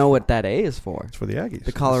people know what that A is for. It's for the Aggies.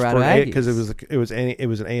 The Colorado Aggies, because it was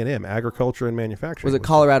an A&M, agriculture and manufacturing. Was it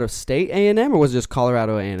Colorado State A&M or was it just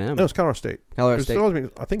Colorado A&M? No, it's Colorado State. Colorado State.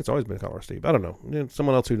 I think it's always been Colorado State. But I don't know.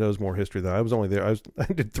 Someone else who knows more history than I was only there. I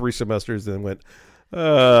did 3 semesters, then went.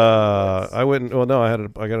 I went. Well, no, I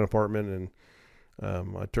got an apartment and.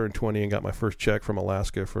 I turned 20 and got my first check from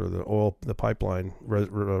Alaska for the pipeline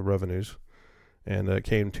revenues, and it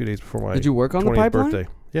came 2 days before my. Did you work on the pipeline? Birthday.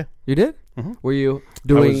 Yeah, you did. Mm-hmm. Were you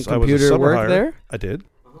doing computer work hire. there? I did,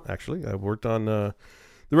 actually. I worked on the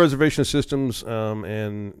reservation systems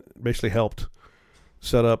and basically helped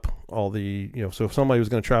set up all the So if somebody was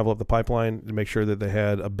going to travel up the pipeline, to make sure that they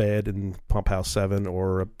had a bed in Pump House 7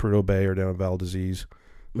 or Prudhoe Bay or down in Valdez.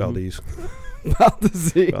 And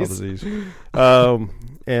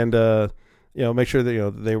make sure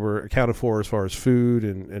that they were accounted for as far as food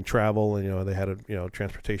and travel, and they had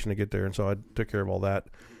transportation to get there, and so I took care of all that.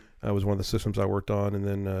 That was one of the systems I worked on, and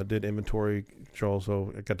then did inventory control.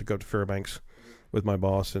 So I got to go to Fairbanks with my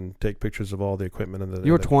boss and take pictures of all the equipment. And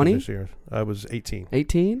you were 20? I was 18.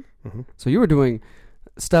 18? Mm-hmm. So you were doing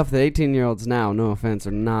stuff that 18-year-olds now, no offense,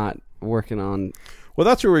 are not working on. Well,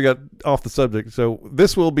 that's where we got off the subject. So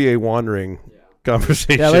this will be a wandering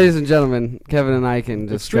conversation. Yeah, ladies and gentlemen, Kevin and I can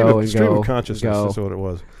just stream of consciousness is what it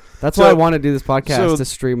was. That's why I want to do this podcast, to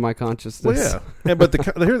stream my consciousness. Well, yeah. But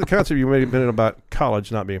here's the concept you made about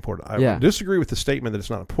college not being important. I disagree with the statement that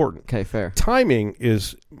it's not important. Okay, fair. Timing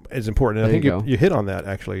is important. And I think you hit on that,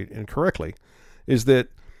 actually, incorrectly, is that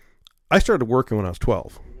I started working when I was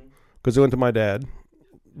 12 because I went to my dad,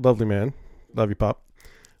 lovely man, love you, Pop,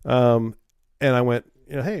 and I went,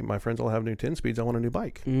 hey, my friends all have new 10 speeds. I want a new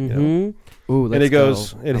bike. Mm-hmm. Ooh, let's and he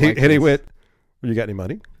goes, go. and he went, well, you got any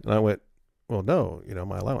money? And I went, well, no,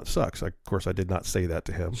 my allowance sucks. Of course, I did not say that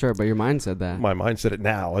to him. Sure, but your mind said that. My mind said it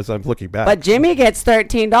now as I'm looking back. But Jimmy gets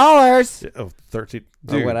 $13. Yeah, 13.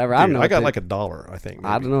 Dude, or whatever. I don't know. I got like $1, I think.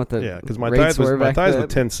 Maybe. I don't know what the because my rates tithes were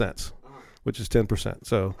 10 cents, which is 10%.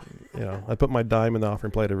 So, I put my dime in the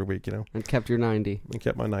offering plate every week, And kept your 90. And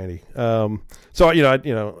kept my 90. So, I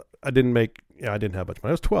didn't make, I didn't have much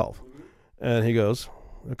money. I was 12. And he goes,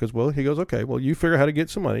 okay, well, you figure out how to get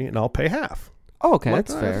some money and I'll pay half. Oh, okay,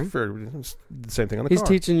 that's fair. It's the same thing on the car. He's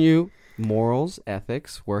teaching you morals,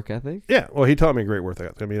 ethics, work ethic. Yeah, well, he taught me great work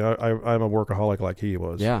ethic. I mean, I'm a workaholic like he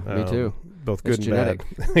was. Yeah, me too. Both good and genetic.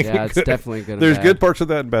 bad. Yeah, it's definitely good and There's bad. good parts of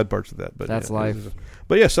that and bad parts of that. But that's life.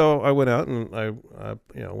 But yeah, so I went out and I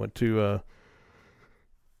went to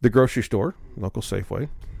the grocery store, local Safeway,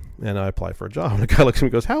 and I applied for a job. And the guy looks at me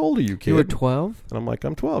and goes, how old are you, kid? You were 12? And I'm like,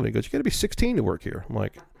 I'm 12. And he goes, you got to be 16 to work here. I'm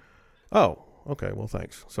like, oh, okay, well,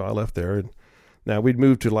 thanks. So I left there, and Now we'd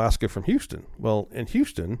moved to Alaska from Houston. Well, in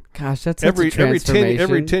Houston, Gosh, that's every such a transformation.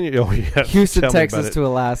 every 10 years, oh yeah, Houston, tell me about Texas it. to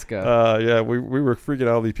Alaska. Yeah, we were freaking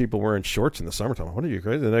out all these people wearing shorts in the summertime. What are you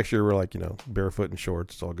crazy? The next year we're like, barefoot and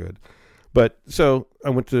shorts. It's all good. But so I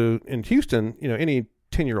went in Houston, any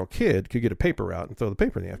 10-year-old kid could get a paper route and throw the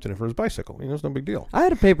paper in the afternoon for his bicycle. It's no big deal. I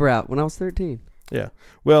had a paper out when I was 13. Yeah.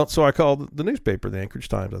 Well, so I called the newspaper, the Anchorage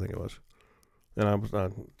Times, I think it was. And I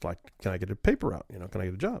was like, can I get a paper route? Can I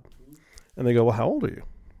get a job? And they go, well, how old are you?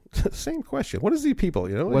 Same question. What is these people?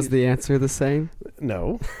 Was the answer the same?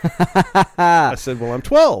 No. I said, well, I'm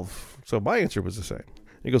 12. So my answer was the same.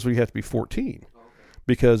 He goes, well, you have to be 14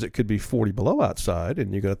 because it could be 40 below outside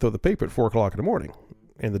and you're going to throw the paper at 4 o'clock in the morning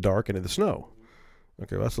in the dark and in the snow.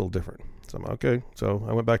 Okay, well, that's a little different. So I'm okay. So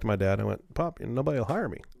I went back to my dad and I went, Pop, nobody will hire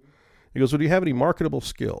me. He goes, well, do you have any marketable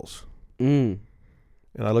skills? Mm.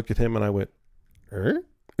 And I looked at him and I went,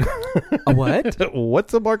 A what?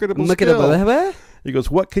 What's a marketable skill? He goes,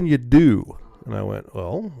 what can you do? And I went,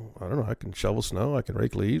 well, I don't know. I can shovel snow. I can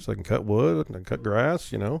rake leaves. I can cut wood. I can cut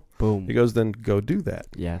grass, Boom. He goes, then go do that.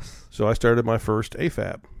 Yes. So I started my first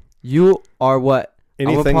AFAB. You are what?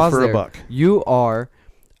 Anything for a buck. You are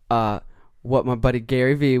what my buddy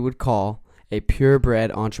Gary Vee would call a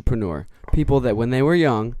purebred entrepreneur. People that when they were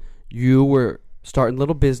young, you were starting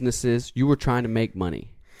little businesses. You were trying to make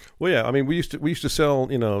money. Well, yeah. I mean, we used to sell,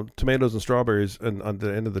 tomatoes and strawberries on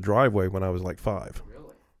the end of the driveway when I was like 5.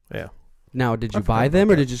 Really? Yeah. Now, did you buy them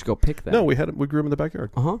or did you just go pick them? No, we grew them in the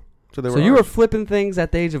backyard. Uh huh. So you were flipping things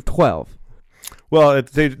at the age of 12. Well, at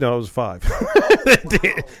the age, no, I was 5. At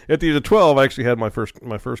the age of 12, I actually had my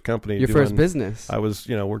first company. Your first business. I was,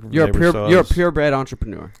 working for you're neighbors. You're a purebred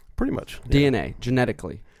entrepreneur. Pretty much. Yeah. DNA,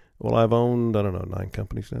 genetically. Well, I've owned, 9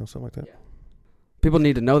 companies now, something like that. Yeah. People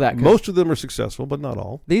need to know that. Most of them are successful, but not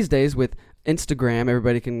all. These days with Instagram,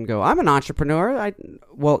 everybody can go, I'm an entrepreneur.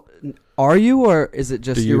 Well, are you, or is it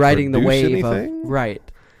just you're riding the wave anything? Of... Right.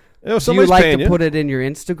 Do you like to put it in your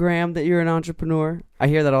Instagram that you're an entrepreneur? I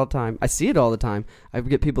hear that all the time. I see it all the time. I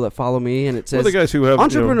get people that follow me, and it says, the guys who have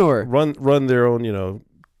entrepreneur. Run their own,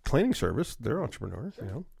 cleaning service. They're entrepreneurs,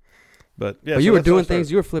 But yeah, you were doing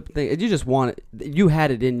things. You were flipping things. You just wanted. You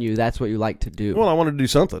had it in you. That's what you like to do. Well, I wanted to do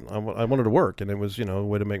something. I wanted to work, and it was a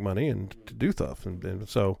way to make money and to do stuff. And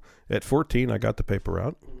so at 14, I got the paper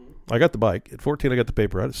route. I got the bike. At 14, I got the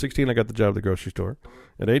paper route. At 16, I got the job at the grocery store.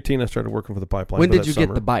 At 18, I started working for the pipeline. When did you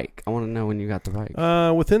get the bike? I want to know when you got the bike.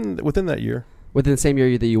 Within that year. Within the same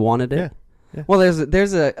year that you wanted it. Yeah. Well,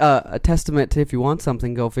 there's a testament to if you want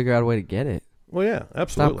something, go figure out a way to get it. Well, yeah,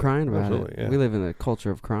 absolutely. Stop crying about it. Yeah. We live in a culture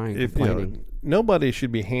of crying, complaining. Nobody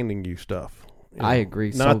should be handing you stuff. I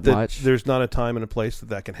agree not so that much. There's not a time and a place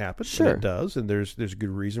that can happen. Sure. And it does, and there's a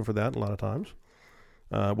good reason for that a lot of times.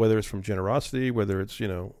 Whether it's from generosity, whether it's,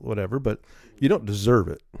 whatever, but you don't deserve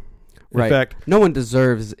it. Right. In fact, no one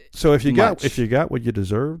deserves so if you much. got what you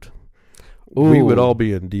deserved, Ooh. we would all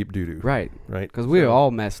be in deep doo-doo. Right. Right. Because we're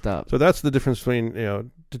all messed up. So that's the difference between,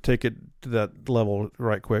 to take it to that level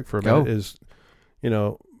right quick for a minute is,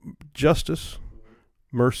 justice,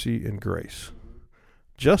 mercy, and grace.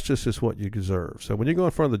 Justice is what you deserve. So when you go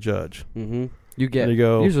in front of the judge, you get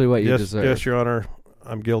usually what you deserve. Yes, Your Honor,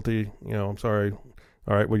 I'm guilty. I'm sorry.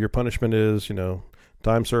 All right, well, your punishment is,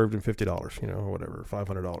 time served and $50, or whatever,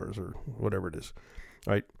 $500 or whatever it is.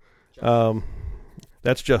 All right.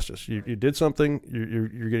 That's justice. You did something.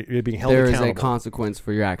 You're being held accountable. There is a consequence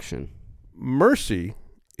for your action. Mercy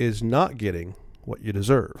is not getting what you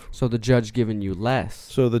deserve. So the judge giving you less.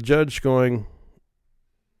 So the judge going,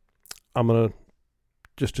 I'm going to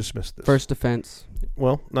just dismiss this. First offense.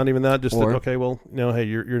 Well, not even that. Just okay. Well, hey,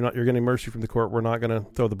 you're getting mercy from the court. We're not going to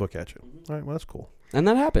throw the book at you. All right. Well, that's cool. And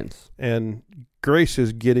that happens. And grace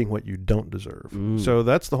is getting what you don't deserve. So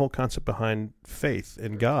that's the whole concept behind faith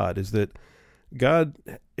in God, is that God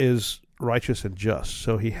is righteous and just.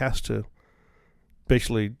 So he has to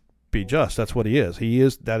basically be just. That's what he is.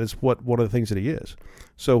 That is what one of the things that he is.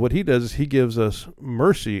 So what he does is he gives us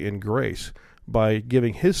mercy and grace by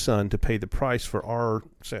giving his son to pay the price for our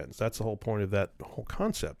sins. That's the whole point of that whole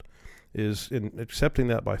concept, is in accepting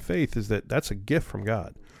that by faith, is that's a gift from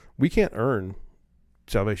God. We can't earn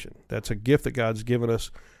salvation. That's a gift that God's given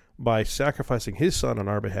us by sacrificing his son on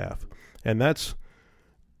our behalf. And that's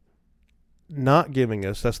not giving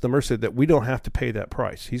us, that's the mercy that we don't have to pay that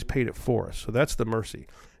price. He's paid it for us. So that's the mercy.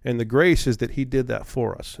 And the grace is that he did that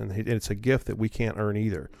for us. And it's a gift that we can't earn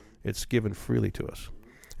either. It's given freely to us.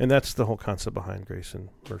 And that's the whole concept behind grace and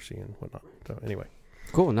mercy and whatnot. So anyway.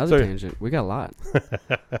 Cool. Another tangent. We got a lot.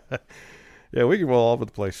 Yeah, we can roll all over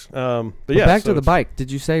the place. But But yeah, back so to the it's- bike.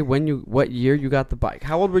 Did you say what year you got the bike?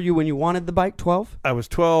 How old were you when you wanted the bike? 12? I was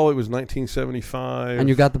 12. It was 1975. And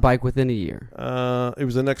you got the bike within a year. It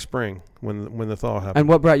was the next spring when the thaw happened. And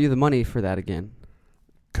what brought you the money for that again?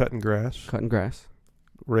 Cutting grass, Cutting grass.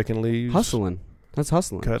 raking leaves, Hustling. That's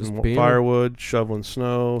hustling. cutting Just being- firewood, shoveling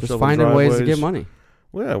snow, Just shoveling finding ways to driveways. get money.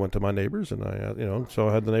 Well, yeah, I went to my neighbors, and so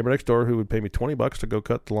I had the neighbor next door who would pay me $20 to go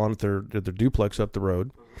cut the lawn at their duplex up the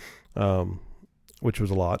road, which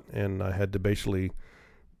was a lot, and I had to basically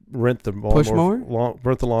rent the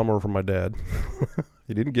rent the lawnmower from my dad.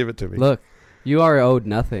 He didn't give it to me. Look, you are owed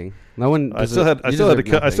nothing. No one. I still had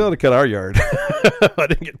to cut our yard. I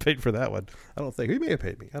didn't get paid for that one. I don't think he may have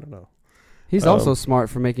paid me. I don't know. He's also smart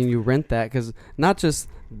for making you rent that, because not just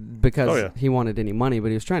because he wanted any money, but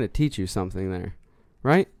he was trying to teach you something there,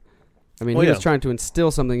 right? I mean, he was trying to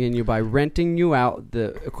instill something in you by renting you out the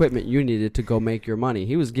equipment you needed to go make your money.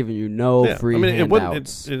 He was giving you free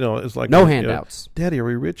handouts. It's like no handouts. Daddy, are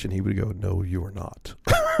we rich? And he would go, "No, you are not."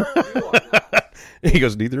 He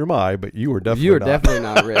goes, "Neither am I, but you are definitely not." Definitely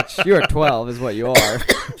not rich. You are 12 is what you are.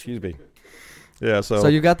 Excuse me. Yeah, So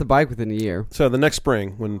you got the bike within a year. So the next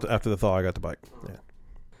spring, after the thaw, I got the bike. Yeah.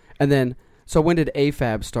 And then, so when did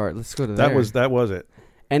AFAB start? Let's go to that. That was it.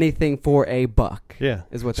 Anything for a buck. Yeah,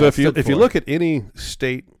 is what. So if you look at any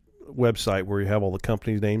state website where you have all the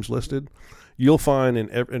companies' names listed, you'll find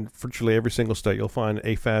in virtually every single state you'll find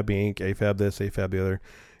AFAB Inc., AFAB this, AFAB the other,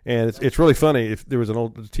 and it's really funny. If there was an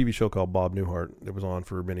old TV show called Bob Newhart that was on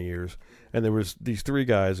for many years, and there was these three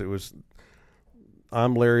guys. It was,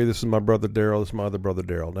 I'm Larry. This is my brother Daryl. This is my other brother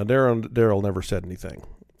Daryl. Now Daryl never said anything.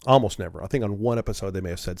 Almost never. I think on one episode they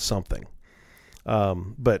may have said something,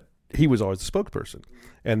 but he was always the spokesperson,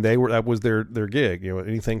 and that was their gig.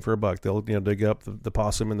 Anything for a buck. They'll dig up the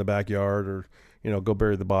possum in the backyard, or go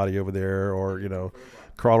bury the body over there, or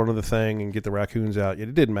crawl under the thing and get the raccoons out.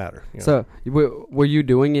 It didn't matter. So were you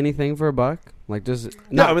doing anything for a buck? Like just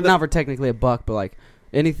not for technically a buck, but like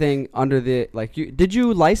anything under the did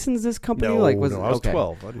you license this company? No, I was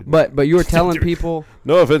 12. I didn't. But you were telling people.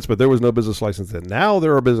 No offense, but there was no business license then. Now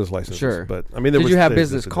there are business licenses. Sure, but I mean, did you have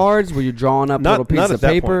business cards? Were you drawing up little pieces of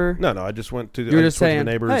paper? No. I just went to went to the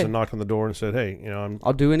neighbors hey, and knocked on the door and said, "Hey,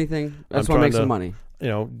 I'll do anything. I just want to make some money.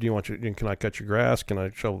 Do you want can I cut your grass? Can I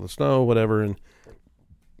shovel the snow? Whatever." And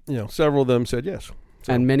several of them said yes.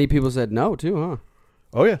 So, and many people said no too, huh?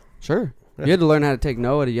 Oh yeah, sure. Yeah. You had to learn how to take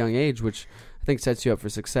no at a young age, which I think sets you up for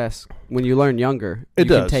success. When you learn younger, you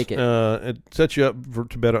can take it. It sets you up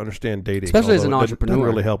to better understand dating, especially as an entrepreneur. It doesn't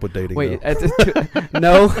really help with dating. Wait,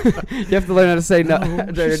 no, you have to learn how to say no.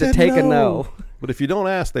 To take a no. But if you don't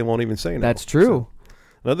ask, they won't even say no. That's true. So,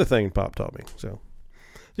 another thing Pop taught me. So,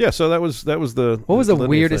 yeah. So that was the. What was the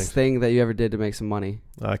weirdest thing that you ever did to make some money?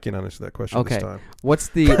 I can't answer that question this time. What's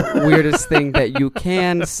the weirdest thing that you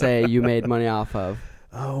can say you made money off of?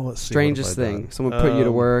 Oh, let's see. Strangest thing. Someone put you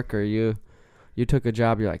to work, or you took a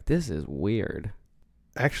job. You're like, this is weird.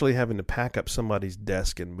 Actually, having to pack up somebody's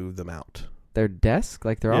desk and move them out. Their desk,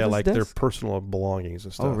 like their office desk? their personal belongings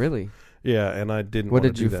and stuff. Oh, really? Yeah, and I didn't. What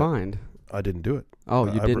did you find? I didn't do it.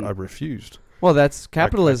 Oh, you didn't. I refused. Well, that's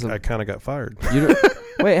capitalism. I kind of got fired.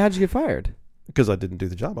 Wait, how'd you get fired? Because I didn't do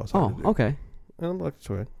the job I was hired to do. Okay. And I'm like,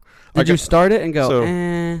 sorry. Did you start it and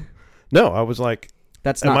go? No, I was like,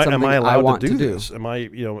 that's not something I want to do. This? Am I,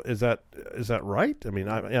 is that right? I mean,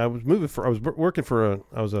 I was working for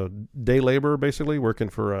I was a day laborer basically, working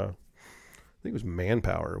for I think it was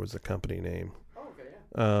Manpower was the company name. Oh, okay,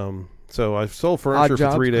 yeah. So I sold furniture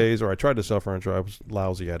for 3 days, or I tried to sell furniture. I was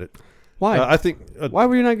lousy at it. Why? I think. Why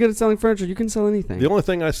were you not good at selling furniture? You can sell anything. The only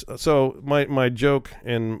thing my joke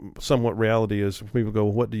and somewhat reality is, when people go,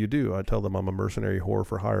 "What do you do?" I tell them I'm a mercenary whore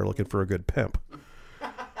for hire, looking for a good pimp.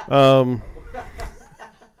 And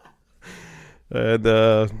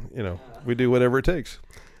we do whatever it takes.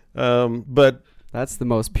 But that's the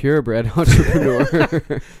most purebred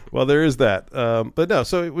entrepreneur. Well, there is that. But no,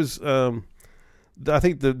 so it was. I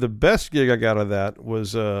think the best gig I got out of that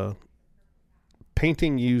was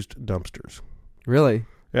painting used dumpsters. Really?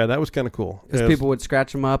 Yeah, that was kind of cool. Because people would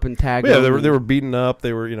scratch them up and tag them. Yeah, they were beaten up.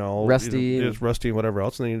 They were, rusty. It was rusty and whatever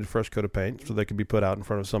else. And they needed a fresh coat of paint so they could be put out in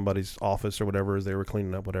front of somebody's office or whatever as they were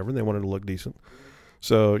cleaning up whatever. And they wanted to look decent.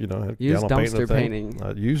 So, used dumpster painting.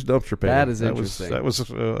 Used dumpster painting. That is interesting. That was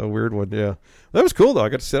a weird one, yeah. That was cool, though. I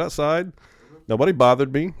got to sit outside. Nobody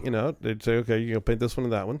bothered me. They'd say, okay, you paint this one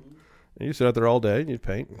and that one. And you sit out there all day and you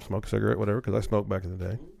paint, smoke a cigarette, whatever, because I smoked back in the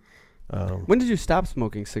day. When did you stop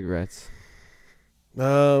smoking cigarettes?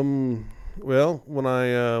 Well, when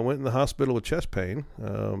I went in the hospital with chest pain.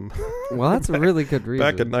 Well, that's a really good reason.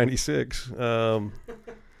 Back in '96.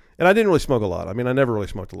 And I didn't really smoke a lot. I mean, I never really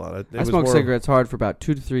smoked a lot. I smoked cigarettes hard for about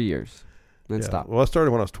 2 to 3 years, then stopped. Well, I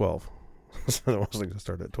started when I was 12. So that was like I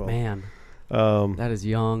started at 12. Man, that is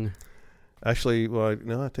young. Actually, well,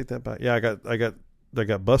 I take that back. Yeah, I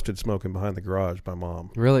got busted smoking behind the garage by Mom.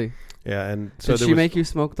 Really? Yeah, and so did she make you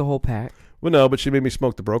smoke the whole pack? Well, no, but she made me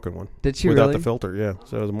smoke the broken one. Did she without really? the filter? Yeah,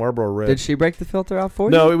 so it was a Marlboro Red. Did she break the filter out for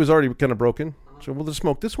you? No, it was already kind of broken. So we'll just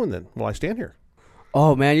smoke this one then while I stand here.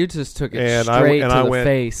 Oh man, you just took it And straight I to the went,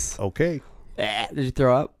 face. Okay. Did you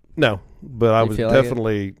throw up? No, but I was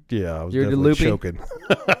definitely I was You're definitely loopy? choking.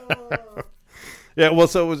 Yeah, well,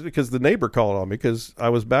 so it was because the neighbor called on me because I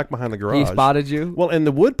was back behind the garage. He spotted you? Well, and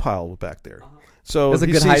the wood pile was back there. So That's a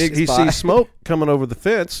good hiding he spot. sees smoke coming over the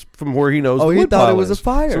fence from where he knows the wood he thought pile it was is. a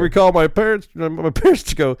fire. So we called my parents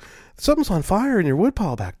to go, something's on fire in your wood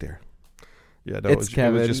pile back there. Yeah, no, It's it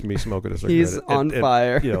Kevin. was just me smoking a cigarette. He's on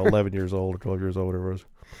fire. 11 years old or 12 years old, whatever it was.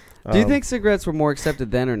 Do you think cigarettes were more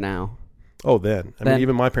accepted then or now? Oh, then. I Then. mean,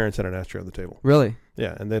 even my parents had an ashtray on the table. Really?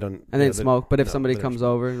 Yeah, and they don't. And they smoke, but if no, somebody they comes don't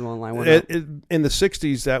over and won't line one smoke. up. In the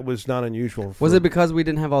 60s, that was not unusual. Was it because we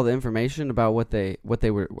didn't have all the information about what they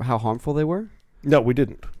were, how harmful they were? No, we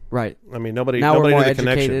didn't. Right. I mean, nobody Now we're knew more the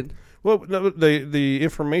connection. educated. Well, no, the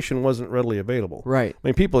information wasn't readily available. Right. I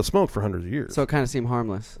mean, people had smoked for hundreds of years. So it kind of seemed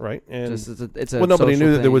harmless. Right. And Just it's a well, nobody social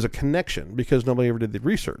knew that there thing. was a connection because nobody ever did the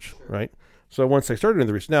research. Right. So once they started doing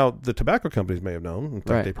the research, now the tobacco companies may have known. In fact,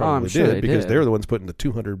 Right. they I'm probably sure did they because did. they were the ones putting the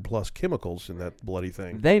 200 plus chemicals in that bloody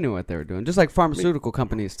thing. They knew what they were doing, just like pharmaceutical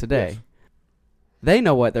companies today. Yes. They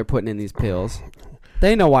know what they're putting in these pills.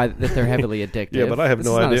 They know why that they're heavily addictive. Yeah, but I have This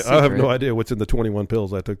no is not a idea. I have no secret. idea what's in the 21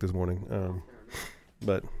 pills I took this morning.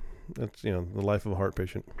 But that's the life of a heart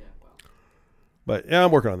patient. But yeah,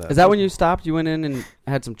 I'm working on that. Is that when you stopped? You went in and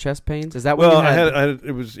had some chest pains? Is that when Well, you had? I had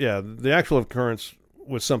it was the actual occurrence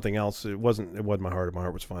was something else. It wasn't my heart. My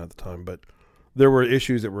heart was fine at the time, but there were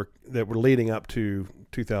issues that were leading up to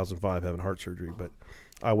 2005 having heart surgery, but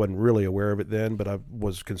I wasn't really aware of it then, but I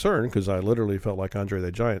was concerned because I literally felt like Andre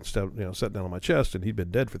the Giant sat down on my chest and he'd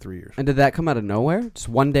been dead for 3 years. And did that come out of nowhere? Just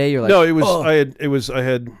one day you're like, No, it was "Oh."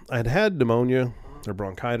 I had pneumonia or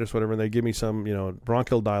bronchitis, whatever, and they give me some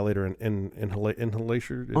bronchial dilator and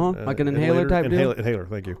inhalation. Like an inhaler type deal? Inhaler,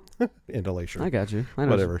 thank you. Inhalation. I got you. I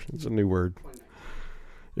know. Whatever. It's a new word.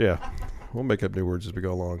 Yeah. We'll make up new words as we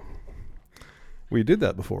go along. We did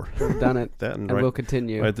that before. We've done it. That And we'll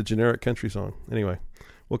continue. Right, the generic country song. Anyway,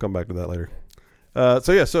 we'll come back to that later.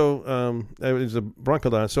 It was a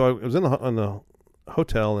bronchial. So I was in the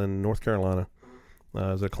hotel in North Carolina.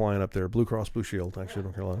 As a client up there, Blue Cross Blue Shield, actually,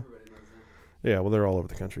 North Carolina. Yeah, well, they're all over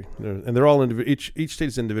the country, and they're all each state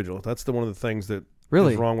is individual. That's one of the things that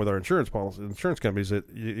Really? is wrong with our insurance policy. Insurance companies that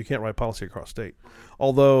you can't write policy across state.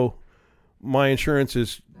 Although my insurance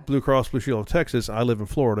is Blue Cross Blue Shield of Texas, I live in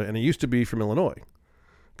Florida, and it used to be from Illinois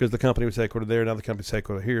because the company was headquartered there. Now the company's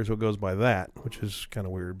headquartered here, so it goes by that, which is kind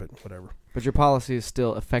of weird, but whatever. But your policy is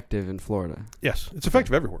still effective in Florida. Yes, it's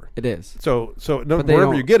effective everywhere. It is. So But they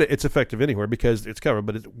wherever don't- you get it, it's effective anywhere because it's covered.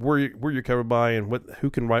 But it's where you're covered by and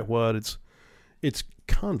who can write what. It's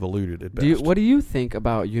convoluted at best. What do you think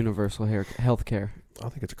about universal health care? I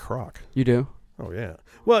think it's a crock. You do? Oh yeah.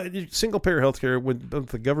 Well, single payer health care with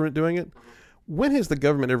the government doing it. When has the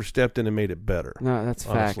government ever stepped in and made it better? No, that's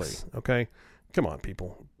Honestly, facts. okay. Come on,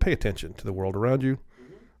 people. Pay attention to the world around you.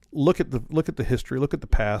 Look at the history. Look at the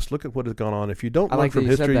past. Look at what has gone on. If you don't I learn like that from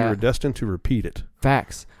you said history, that. you're destined to repeat it.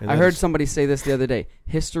 Facts. And I that heard is- somebody say this the other day.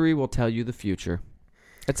 History will tell you the future.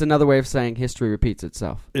 It's another way of saying history repeats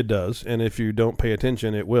itself. It does, and if you don't pay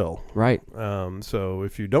attention, it will. Right. So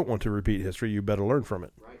if you don't want to repeat history, you better learn from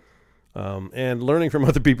it. And learning from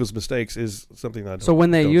other people's mistakes is something that I don't, So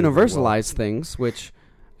when they don't do very well. universalize things, which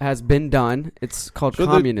has been done, it's called So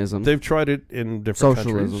communism, They've tried it in different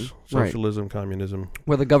Socialism, countries. right. Socialism, communism.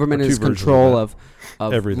 where the government or two is versions of control that.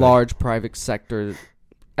 of Everything. large private sector,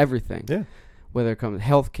 everything. Yeah. Whether it comes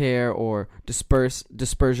healthcare or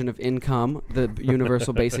dispersion of income, the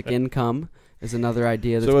universal basic income is another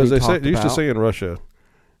idea that's So as being they talked used to about. say in Russia,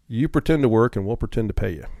 you pretend to work and we'll pretend to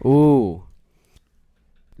pay you. Ooh.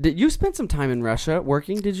 Did you spend some time in Russia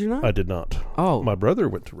working? Did you not? I did not. Oh, My brother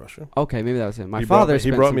went to Russia. okay, maybe that was him. My He father brought me, he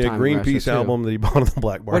spent brought some me a time in Russia, Greenpeace too. album that he bought on the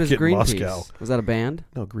black What is market in Greenpeace? Moscow. Was that a band?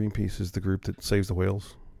 No, Greenpeace is the group that saves the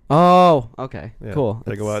whales. Oh, okay, Yeah. cool.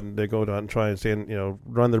 They go out and try and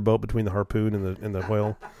run their boat between the harpoon and the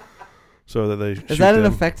whale, so that they Is that an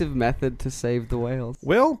effective method to save the whales?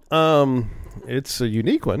 Well, it's a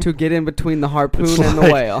unique one. To get in between the harpoon It's and the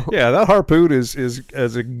like- whale. Yeah, that harpoon is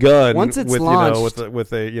as a gun. Once it's with, launched-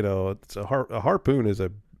 it's a harpoon is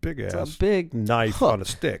a big It's ass a big knife hook. on a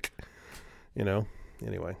stick.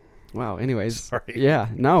 Anyway, Wow. Anyways, sorry. yeah.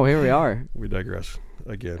 No, here we are. We digress.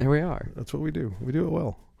 again. There we are. That's what we do. We do it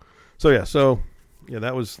well. So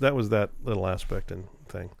that was that little aspect and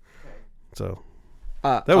thing. So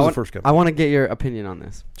that was the first company. I want to get your opinion on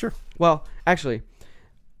this. Sure. Well, actually,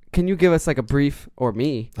 can you give us like a brief, or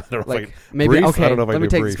me? I don't know like if maybe brief? Okay. I don't know if I let me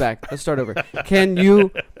do take brief. this back. Let's start over. Can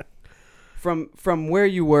you, from where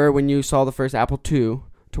you were when you saw the first Apple II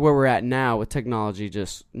to where we're at now with technology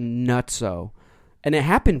just nutso, and it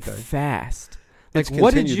happened fast. Like, It's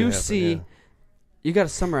what did continued to you happen, see? yeah. You got to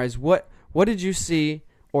summarize what did you see,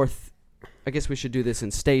 or I guess we should do this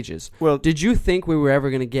in stages. Well, Did you think we were ever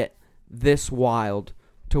going to get this wild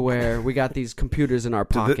to where we got these computers in our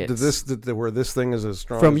pockets? where this thing is as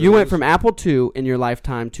strong From as you it went is? from Apple II in your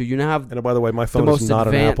lifetime to you now have. And by the way, my phone most is not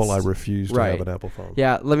an advanced- Apple. I refuse to Right. have an Apple phone.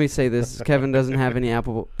 Yeah, let me say this. Kevin doesn't have any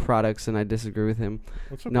Apple products, and I disagree with him.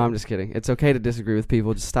 That's okay. No, I'm just kidding. It's okay to disagree with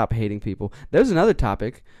people. Just stop hating people. There's another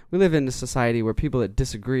topic. We live in a society where people that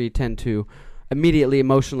disagree tend to immediately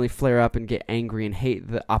emotionally flare up and get angry and hate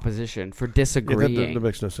the opposition for Yeah, disagreeing. that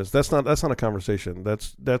makes no sense. That's not a conversation.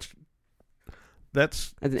 That's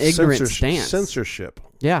an ignorant stance. Censorship.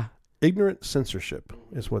 Yeah. Ignorant censorship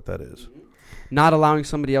is what that is. Not allowing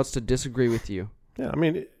somebody else to disagree with you. Yeah, I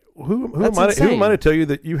mean, who That's am I insane. to tell you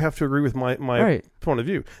that you have to agree with my Right. point of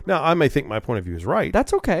view? Now, I may think my point of view is right,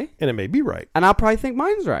 That's okay. and it may be right, And I'll probably think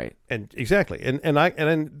mine's right. and exactly,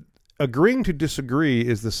 and agreeing to disagree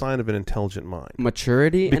is the sign of an intelligent mind,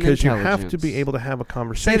 Maturity because and you intelligence. have to be able to have a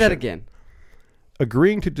conversation. Say that again.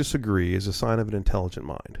 Agreeing to disagree is a sign of an intelligent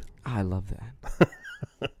mind. I love that.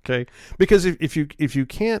 Okay, because if you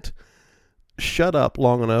can't shut up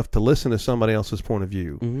long enough to listen to somebody else's point of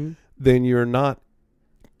view, Mm-hmm. then you're not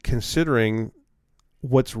considering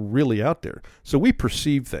what's really out there. So we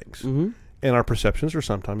perceive things, Mm-hmm. and our perceptions are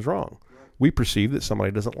sometimes wrong. We perceive that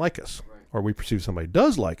somebody doesn't like us, or we perceive somebody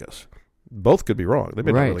does like us. Both could be wrong. They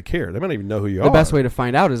may not Right. really care. They may not even know who you The are. best way to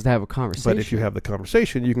find out is to have a conversation. But if you have the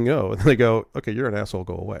conversation, you can go, and they go, "Okay, you're an asshole.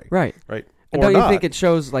 Go away." right. Right. And Or don't you not. think it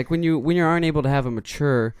shows, like, when you aren't able to have a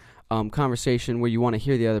mature conversation where you want to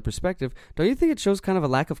hear the other perspective, don't you think it shows kind of a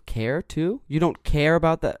lack of care too? You don't care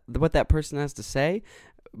about what that person has to say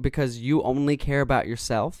because you only care about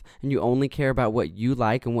yourself and you only care about what you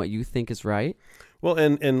like and what you think is right. Well,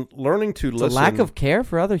 and learning to It's listen. a lack of care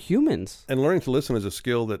for other humans. And learning to listen is a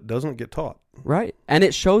skill that doesn't get taught. Right. And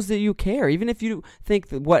it shows that you care. Even if you think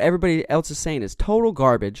that what everybody else is saying is total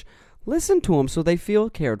garbage, listen to them so they feel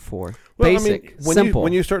cared for. Well, Basic, I mean, when simple.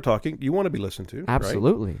 when you start talking, you want to be listened to. Right?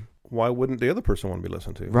 Absolutely. Why wouldn't the other person want to be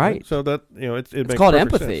listened to? Right. So that, it It's makes called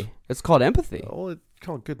perfect empathy. sense. It's called empathy. Oh, it's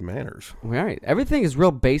called good manners. Right. Everything is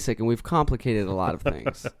real basic, and we've complicated a lot of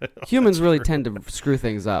things. Humans really tend to screw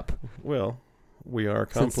things up. Well, we are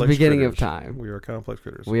complex Since the beginning of critters. time. We are complex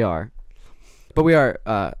critters. We are. But we are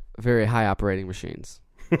very high operating machines.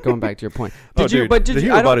 Going back to your point. Oh, Did you? dude, But the did you?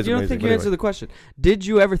 human I don't. body's You don't amazing, think but you anyway. answered the question. Did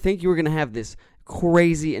you ever think you were going to have this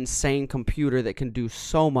crazy, insane computer that can do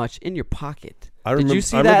so much in your pocket? Did you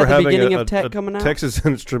see that at the beginning of tech coming out? Texas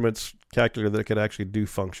Instruments calculator that could actually do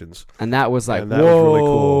functions. And that was like, And that whoa. was really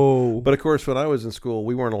cool. But of course, when I was in school,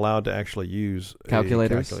 we weren't allowed to actually use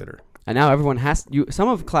Calculators? a calculator. And now everyone has. Some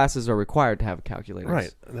of classes are required to have calculators.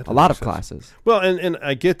 Right. And that A lot of doesn't make sense. classes. Well, and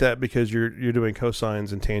I get that because you're doing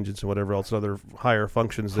cosines and tangents and whatever else, other higher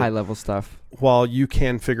functions. That, High level stuff. while you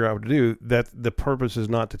can figure out what to do, that the purpose is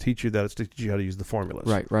not to teach you that; it's to teach you how to use the formulas.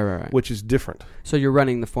 Right. Which is different. So you're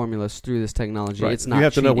running the formulas through this technology. Right. It's not you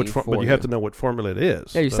have to know cheating but you have to know what formula it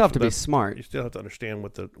is. Yeah, you still have to be That's- smart. You still have to understand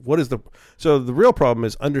what is the. So the real problem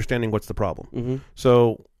is understanding what's the problem. Mm-hmm.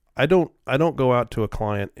 So I don't go out to a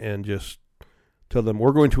client and just tell them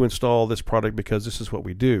we're going to install this product because this is what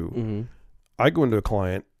we do. Mm-hmm. I go into a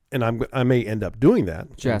client and I may end up doing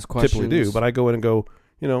that. Just ask Typically do, questions. but I go in and go,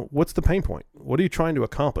 what's the pain point? What are you trying to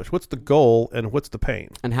accomplish? What's the goal and what's the pain?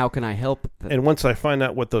 And how can I help? And once I find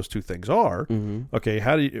out what those two things are, Mm-hmm. okay,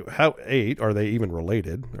 are they even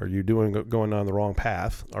related? Are you going down the wrong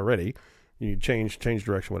path already? You need change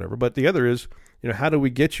direction, whatever. But the other is, how do we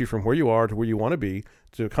get you from where you are to where you want to be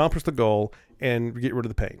to accomplish the goal and get rid of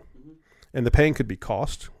the pain? And the pain could be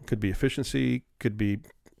cost, could be efficiency, could be,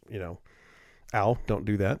 ow, don't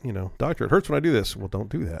do that. Doctor, it hurts when I do this. Well, don't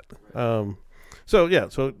do that.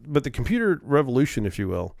 But the computer revolution, if you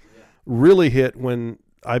will, really hit when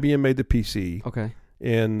IBM made the PC Okay.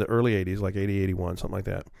 in the early 80s, like 80, 81, something like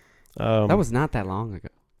that. That was not that long ago.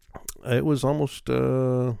 It was almost,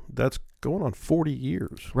 that's going on 40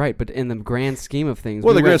 years. Right, but in the grand scheme of things.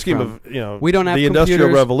 Well, we the grand went scheme from, of, we don't have the Industrial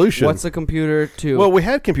computers. Revolution. What's a computer to? Well, we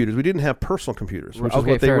had computers. We didn't have personal computers, which is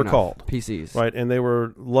okay, what they fair were enough. called. PCs. Right, and they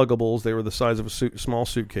were luggables. They were the size of a small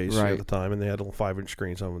suitcase Right. at the time, and they had a little 5-inch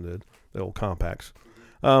screen. Some of them did, the old compacts.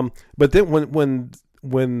 But then when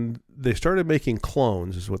when they started making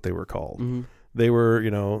clones, is what they were called. Mm-hmm. They were,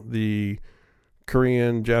 the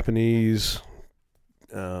Korean, Japanese,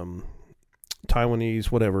 Taiwanese,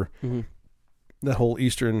 whatever. Mm-hmm. That whole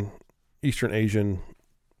Eastern Asian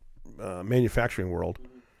manufacturing world.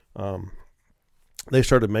 They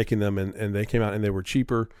started making them, and they came out, and they were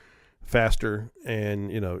cheaper, faster,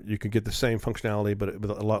 and you could get the same functionality, but with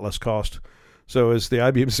a lot less cost. So as the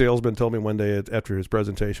IBM salesman told me one day after his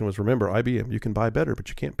presentation was, remember, IBM, you can buy better, but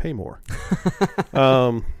you can't pay more.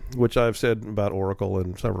 Which I've said about Oracle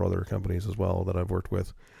and several other companies as well that I've worked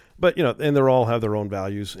with. But, and they all have their own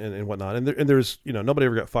values and whatnot. And there's, nobody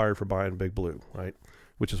ever got fired for buying Big Blue, right?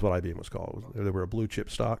 Which is what IBM was called. They were a blue chip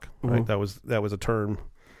stock, right? Mm-hmm. That was a term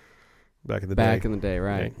back in the day. Back in the day,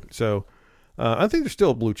 right. Okay. So I think there's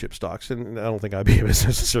still blue chip stocks, and I don't think IBM is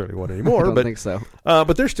necessarily one anymore. I don't think so.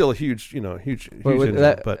 But there's still a huge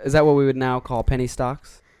But is that what we would now call penny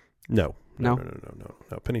stocks? No. No?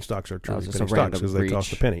 No. Penny stocks are truly just penny a stocks because they random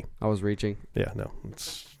cost a penny. I was reaching. Yeah, no,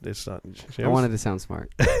 it's not. I wanted to sound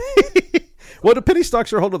smart. Well, the penny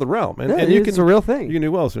stocks are a whole other realm, and it's a real thing. You can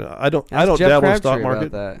do well. So I don't Jeff dabble in the Crabtree stock about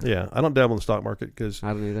market. that. Yeah, I don't dabble in the stock market because I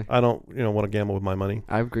don't either. I don't want to gamble with my money.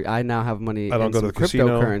 I agree. I now have money. I don't in go some to the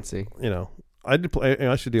casino. cryptocurrency. I did play.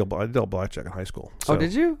 I dealt blackjack in high school. So, Oh,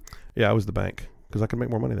 did you? Yeah, I was the bank because I could make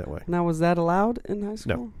more money that way. Now, was that allowed in high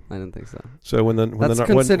school? No. I didn't think so. So when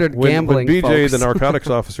considered gambling, when BJ, folks. the narcotics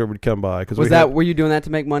officer, would come by, because were you doing that to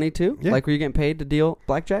make money too? Yeah. Like, were you getting paid to deal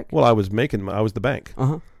blackjack? Well, I was the bank. Uh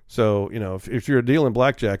huh. So if you're dealing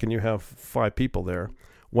blackjack and you have 5 people there,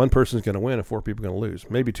 one person's going to win and 4 people are going to lose.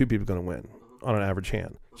 Maybe 2 people are going to win on an average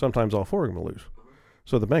hand. Sometimes all 4 are going to lose.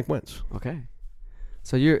 So the bank wins. Okay.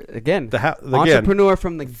 So you're again again, entrepreneur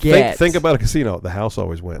from the get. Think about a casino. The house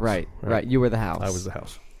always wins. Right. You were the house. I was the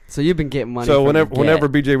house. So you've been getting money. So from whenever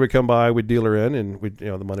BJ would come by, we'd deal her in, and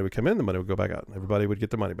the money would come in, the money would go back out. Everybody would get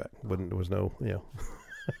their money back. There was no.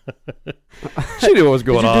 She knew what was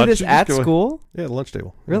going on. Did you do this at school? Yeah, the lunch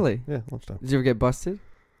table. Really? Yeah, lunchtime. Did you ever get busted?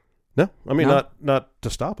 No, I mean No? not to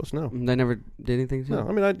stop us. No, They never did anything to you? no.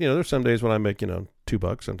 I mean, there's some days when I make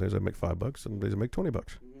 $2. Sometimes I make $5. Some days I make $20.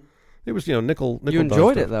 It was nickel. You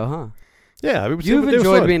enjoyed it though, huh? Yeah, You've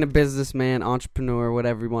enjoyed being a businessman, entrepreneur,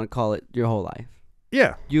 whatever you want to call it, your whole life.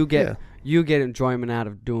 Yeah, You get enjoyment out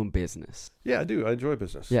of doing business. yeah. I do. I enjoy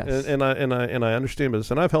business. Yes. and I understand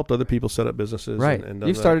business, and I've helped other people set up businesses. Right. And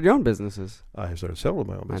You've started your own businesses. I have started several of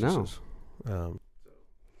my own I know. businesses.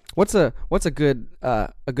 What's a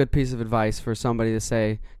good piece of advice for somebody to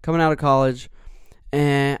say coming out of college,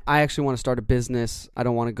 and I actually want to start a business. I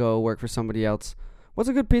don't want to go work for somebody else. What's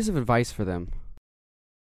a good piece of advice for them?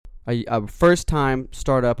 A first-time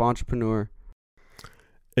startup entrepreneur.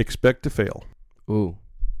 Expect to fail. Ooh,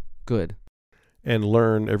 good. And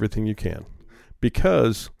learn everything you can.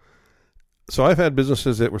 So I've had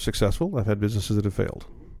businesses that were successful. I've had businesses that have failed.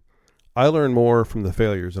 I learn more from the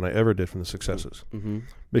failures than I ever did from the successes. Mm-hmm.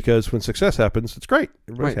 Because when success happens, it's great.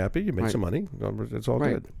 Everybody's Right. happy. You make Right. some money. It's all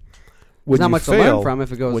Right. good. There's not much to learn fail, from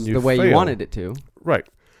if it goes when you the way you fail- wanted it to. Right.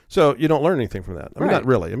 So you don't learn anything from that. I mean, Right. not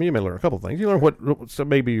really. I mean, you may learn a couple of things. You learn so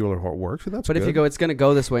maybe you learn what works, and that's But good. if you go, it's going to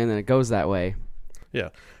go this way, and then it goes that way.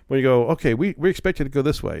 When you go, okay, we expect you to go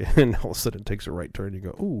this way, and all of a sudden it takes a right turn. You go,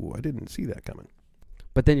 ooh, I didn't see that coming.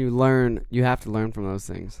 But then you have to learn from those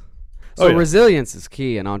things. So Oh, yeah. resilience is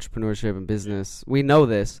key in entrepreneurship and business. We know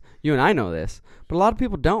this. You and I know this. But a lot of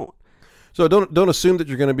people don't. So don't assume that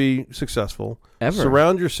you're going to be successful. Ever.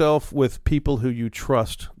 Surround yourself with people who you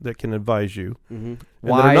trust that can advise you. Mm-hmm. that are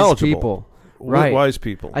Wise knowledgeable. people. Right. Wise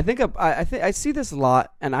people. I think I see this a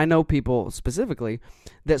lot, and I know people specifically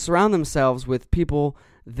that surround themselves with people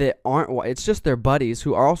that aren't. It's just their buddies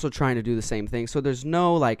who are also trying to do the same thing. So there's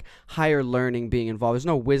no like higher learning being involved. There's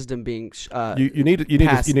no wisdom being. You need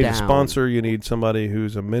passed a down. sponsor. You need somebody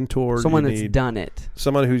who's a mentor. Someone you that's need done it.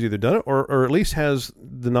 Someone who's either done it or at least has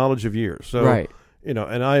the knowledge of years. So Right. and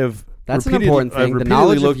I have. That's an repeatedly- important I've thing. The repeatedly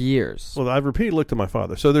knowledge looked- of years. Well, I've repeatedly looked to my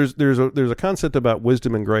father. So there's a concept about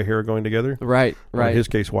wisdom and gray hair going together. Right. Or Right. in his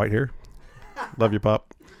case, white hair. Love you,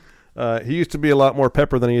 Pop. He used to be a lot more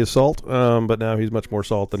pepper than he is salt, but now he's much more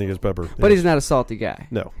salt than he is pepper. But he's not a salty guy.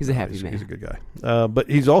 No, He's a happy man. He's a good guy. But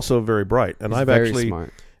he's also very bright, and He's I've very actually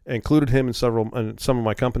smart. included him in some of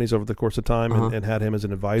my companies over the course of time, Uh-huh. and had him as an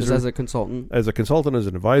Just advisor, as a consultant. as a consultant, as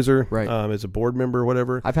an advisor, Right. as a board member,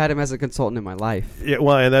 whatever. I've had him as a consultant in my life. Yeah,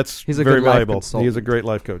 well, and that's He's a very good life valuable. He consultant. is a great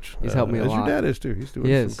life coach. He's helped me a as lot. your dad is too. He's doing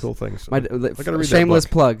He some is. cool things. My gotta read that shameless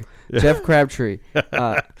book. plug. Yeah. Jeff Crabtree,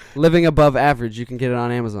 Living Above Average. You can get it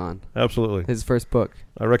on Amazon. Absolutely, His first book.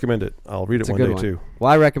 I recommend it. I'll read it It's a one good day one. too.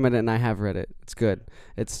 Well, I recommend it, and I have read it. It's good.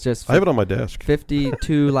 It's just I have it on my desk.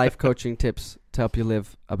 52 life coaching tips to help you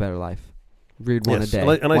live a better life. Read one a day.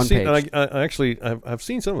 And I one see, page. and I actually I've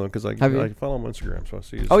seen some of them because I follow him on Instagram, so I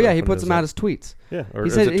see. His Oh yeah, stuff he and puts his, them out as tweets. Yeah, or He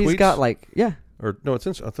is said it he's tweets? got I No, it's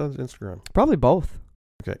I thought it's Instagram. probably both.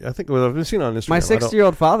 Okay, I think I've been seeing on Instagram. My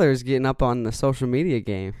 60-year-old father is getting up on the social media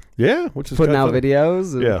game, Yeah, which is putting kinda out funny.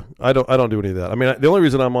 videos. And, Yeah, I don't do any of that. I mean, the only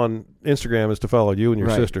reason I'm on Instagram is to follow you and your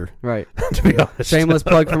Right. sister. Right. To be honest, Shameless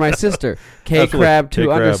plug for my sister, Absolutely. KCrab2 K-Crab.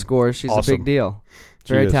 underscores. She's a Awesome. big deal.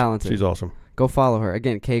 She Very is. talented. She's awesome. Go follow her.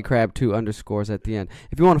 Again, KCrab2 underscores at the end.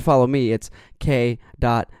 If you want to follow me, it's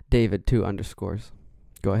K.David2 underscores.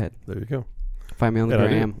 Go ahead. There you go. Find me on the And I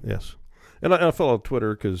do, gram. yes. And I follow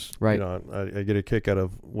Twitter because Right. I get a kick out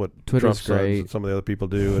of what Twitter's Trump great. says and some of the other people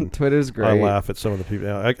do, and Twitter's great. I laugh at some of the people.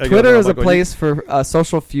 Twitter is a place for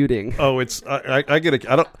social feuding. Oh, it's I get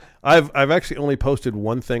a I don't. I've actually only posted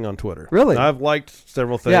one thing on Twitter. Really? I've liked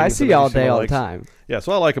several things. Yeah, I see you all day, all the likes. time. Yeah,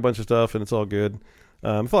 so I like a bunch of stuff, and it's all good.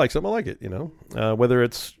 If I like something, I like it. Whether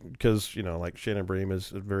it's because like Shannon Bream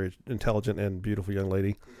is a very intelligent and beautiful young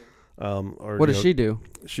lady. Or What does she do?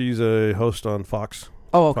 She's a host on Fox.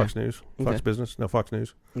 Oh, okay. Fox News, Fox Okay. Business, no Fox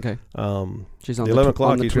News. Okay. She's on the the 11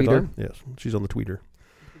 o'clock on the Eastern Twitter. time. Yes, she's on the Tweeter,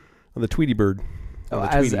 on the Tweety Bird. Oh, On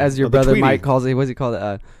the as Tweety. as your On the brother Tweety. Mike calls it, what does he call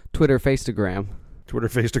it? Twitter Faceagram. Twitter,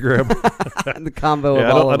 Faceagram. The combo Yeah,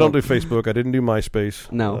 of all I of don't them. do Facebook. I didn't do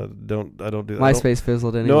MySpace. No. I don't do that. MySpace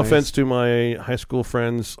fizzled anyway. No offense to my high school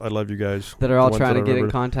friends. I love you guys. That are all The ones trying that to I get in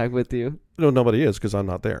remember. contact with you. No, nobody is because I'm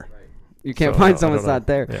not there. You can't So, find I someone don't that's not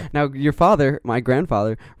there. Yeah. Now, your father, my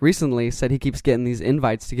grandfather, recently said he keeps getting these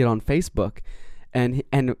invites to get on Facebook. And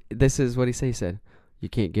this is what he said. He said, "You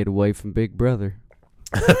can't get away from Big Brother."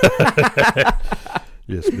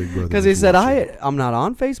 Yes, Big Brother. Because he is said, watching. I'm not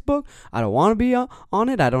on Facebook. I don't want to be on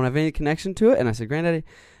it. I don't have any connection to it. And I said, Granddaddy,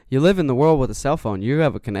 you live in the world with a cell phone. You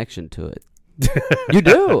have a connection to it. You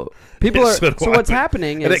do. People Yes, are. so So what's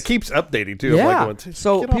happening and is. it keeps updating too. I'm Yeah. like going,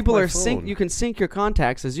 So "Get off people my are phone." You can sync your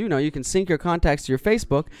contacts, as you know. You can sync your contacts to your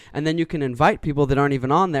Facebook, and then you can invite people that aren't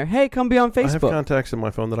even on there. Hey, come be on I have Facebook. contacts in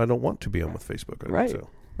my phone that I don't want to be on with Facebook. Right. So.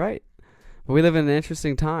 Right. But we live in an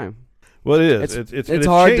interesting time. Well, it is. It's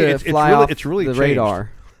hard to changed. fly really, off it's really the changed.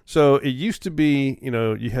 radar. So it used to be,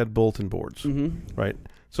 you had bulletin boards, Mm-hmm. right?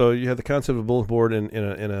 So you had the concept of a bulletin board in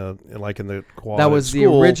the quad. That at was the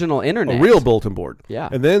school, original internet. a real bulletin board. Yeah.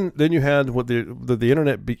 And then you had what the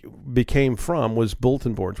internet became from was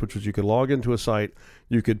bulletin boards, which was you could log into a site,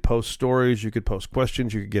 you could post stories, you could post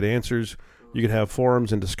questions, you could get answers, you could have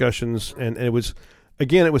forums and discussions, and it was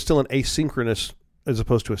still an asynchronous as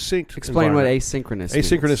opposed to a synced. Explain what environment. asynchronous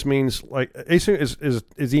Asynchronous means like asynchronous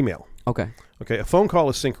is email. Okay. Okay, a phone call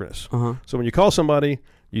is synchronous. Uh-huh. So when you call somebody,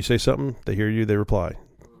 you say something, they hear you, they reply.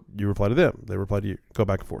 You reply to them, they reply to you. Go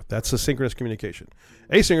back and forth. That's a synchronous communication.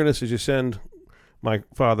 Asynchronous is you send my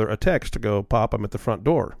father a text to go, Pop, I'm at the front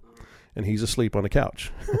door. And he's asleep on the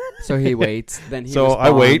couch. So he waits, then he So responds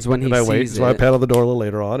I wait, when he and I sees wait. it. So I paddle the door a little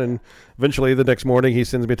later on, and eventually the next morning he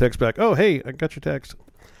sends me a text back. Oh, hey, I got your text.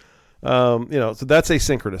 So that's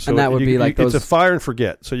asynchronous. So And that would be like it's those- a fire and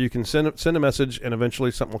forget. So you can send a message, and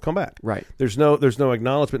eventually something will come back. Right. There's no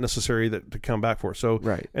acknowledgement necessary to come back for. So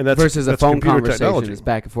Right. and that's versus a that's phone computer conversation technology. is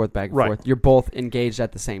back and forth, back and Right. forth. You're both engaged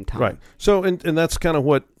at the same time. Right. So and that's kind of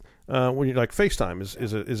what when you like FaceTime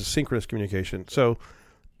is a synchronous communication. So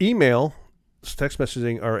email, text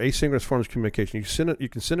messaging are asynchronous forms of communication. You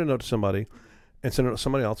can send a note to somebody and send it to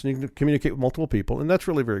somebody else, and you can communicate with multiple people, and that's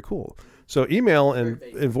really very cool. So email and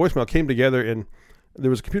voicemail came together, and there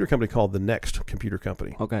was a computer company called the Next Computer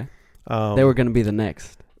Company. Okay. They were going to be the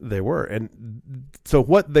next. They were, and so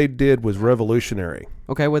what they did was revolutionary.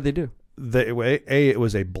 Okay, what'd they do? It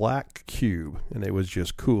was a black cube, and it was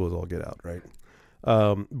just cool as all get out, right?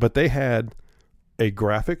 But they had a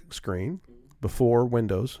graphic screen before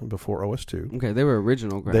Windows and before OS2. Okay, they were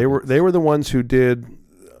original graphics. They were the ones who did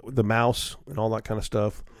the mouse and all that kind of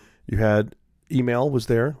stuff. You had email was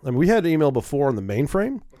there. I mean, we had email before on the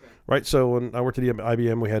mainframe, right? So when I worked at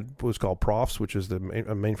IBM, we had what was called Profs, which is a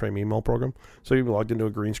mainframe email program. So you logged into a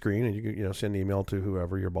green screen and you could send email to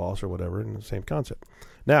whoever, your boss or whatever, and the same concept.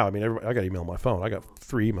 Now, I mean, I got email on my phone. I got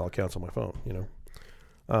 3 email accounts on my phone,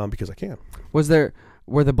 because I can.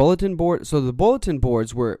 Were the bulletin board? So the bulletin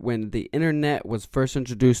boards were when the internet was first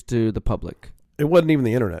introduced to the public. It wasn't even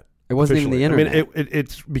the internet. It wasn't even the internet. I mean,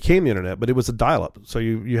 it became the internet, but it was a dial-up. So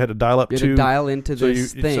you had to dial up you had to dial into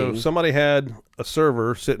this thing. So somebody had a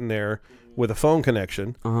server sitting there with a phone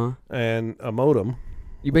connection and a modem.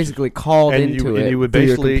 You basically called into it. And you would through your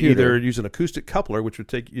basically computer. either use an acoustic coupler, which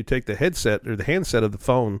would you take the headset or the handset of the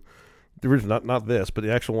phone, the original, not this, but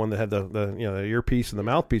the actual one that had the earpiece and the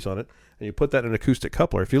mouthpiece on it, and you put that in an acoustic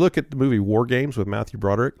coupler. If you look at the movie War Games with Matthew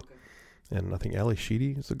Broderick, and I think Ali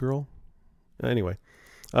Sheedy is the girl. Anyway,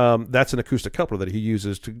 That's an acoustic coupler that he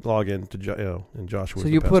uses to log into in Joshua. So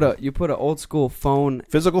you put an old school phone,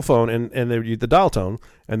 physical phone, and then the dial tone,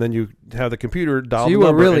 and then you have the computer dial So you the were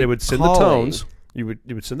number, really and it would send calling. the tones. You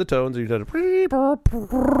would send the tones, and you'd have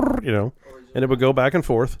and it would go back and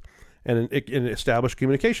forth, and it established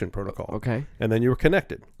communication protocol. Okay. And then you were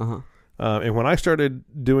connected. Uh-huh. And when I started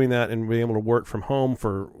doing that and being able to work from home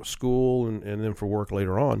for school and then for work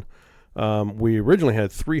later on, we originally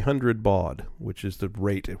had 300 baud, which is the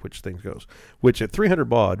rate at which things goes. Which at 300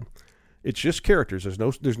 baud, it's just characters. There's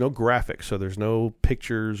no graphics, so there's no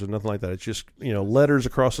pictures or nothing like that. It's just letters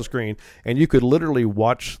across the screen, and you could literally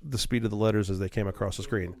watch the speed of the letters as they came across the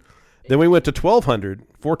screen. Then we went to 1200,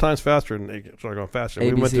 4 times faster, and they started going faster. A,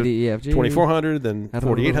 we B, went C, to D, E, F, G. 2400, then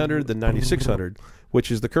 4800, then 9600, which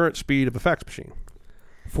is the current speed of a fax machine.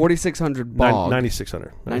 4600 baud.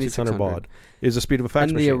 9600. 9600 baud is the speed of a fax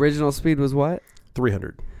and machine. And the original speed was what?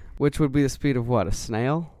 300. Which would be the speed of what? A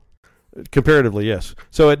snail? Comparatively, yes.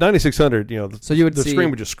 So at 9600, so you would the see screen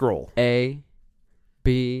would just scroll. A,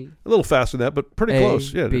 B. A little faster than that, but pretty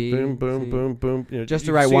close. Yeah, B, boom, boom, C. boom, boom. Just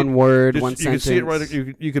to write one word, one you sentence. could see it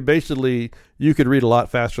right. You could basically read a lot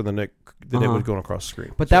faster than it was going across the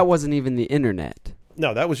screen. But that wasn't even the internet.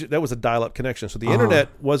 No, that was a dial-up connection. So the internet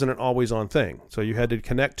wasn't an always-on thing. So you had to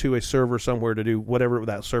connect to a server somewhere to do whatever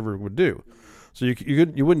that server would do. So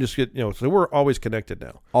you wouldn't just get So we're always connected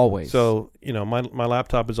now. Always. So my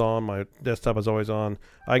laptop is on, my desktop is always on.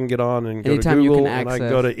 I can get on and go Anytime to Google, you can and I access. can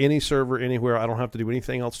go to any server anywhere. I don't have to do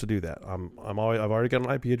anything else to do that. I've already got an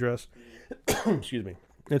IP address. Excuse me.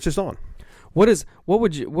 It's just on. What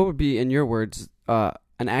would be in your words an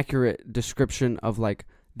accurate description of like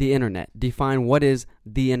the internet? Define what is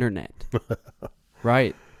the internet.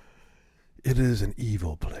 Right. It is an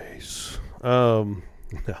evil place.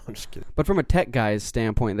 No, I'm just kidding. But from a tech guy's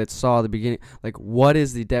standpoint that saw the beginning, like what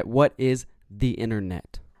is the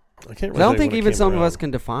internet? I can't. I don't think even some of us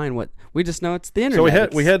can define what. We just know it's the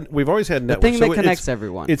internet. So we've always had the networks. thing that connects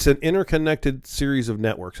everyone. It's an interconnected series of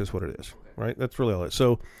networks, is what it is. Right. That's really all it is.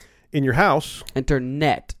 So, in your house,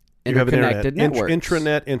 internet, you have an interconnected networks.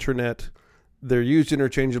 Intranet. They're used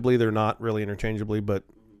interchangeably. They're not really interchangeably, but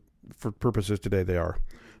for purposes today, they are.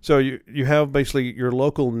 So you have basically your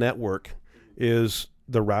local network is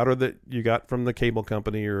the router that you got from the cable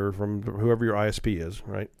company or from whoever your ISP is,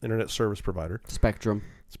 right? Internet service provider. Spectrum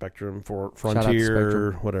For Shout out to Frontier,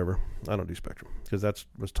 Spectrum. whatever. I don't do Spectrum because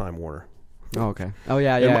was Time Warner. Oh, okay. Oh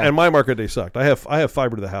yeah. And my market they sucked. I have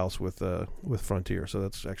fiber to the house with Frontier, so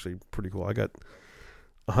that's actually pretty cool. I got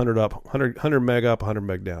 100 up, 100 meg up, 100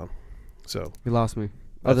 meg down. So You lost me.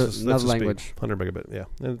 that's Another the language. speed. 100 megabit. Yeah,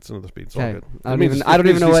 and it's another speed. It's all Okay. good. I don't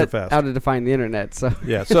even know how to define the internet. So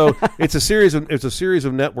Yeah, so it's a series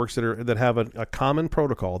of networks that have a common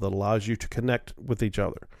protocol that allows you to connect with each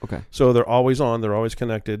other. okay. So they're always on, they're always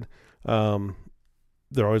connected,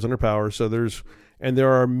 they're always under power. So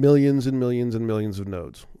there are millions and millions and millions of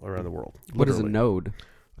nodes around the world. What is a literally. node?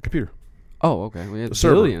 A computer, Oh, okay. We have A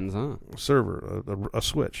server. billions, huh? a server, a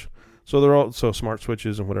switch. So they're all smart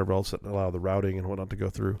switches and whatever else that allow the routing and whatnot to go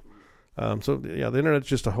through. So the internet's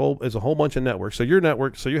just a whole bunch of networks. So your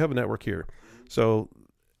network, so you have a network here. So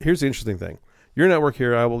here's the interesting thing: your network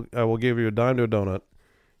here, I will give you a dime to a donut.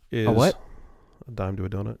 Is A what? A dime to a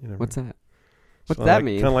donut. You never What's heard. that? What's that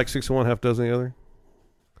mean? Kind of like 6 of one, half dozen of the other.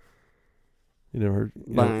 You never heard?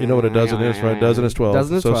 You know what a dozen is, right? A dozen is 12.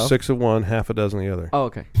 Dozen is so 12. 6 of one, half a dozen of the other. Oh,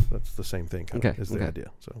 okay. That's the same thing. Okay, Is the okay. idea.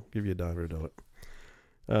 So give you a dime or a donut.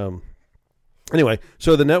 Anyway,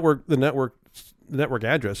 so the network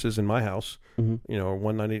addresses in my house, Mm-hmm.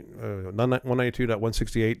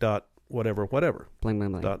 192.168 dot whatever Bling,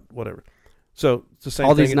 bling, bling. dot whatever. So it's the same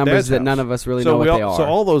All thing these at numbers Dad's that house. none of us really know what they are. So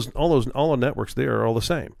all the networks there are all the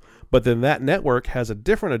same. But then that network has a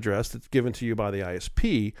different address that's given to you by the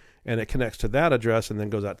ISP, and it connects to that address and then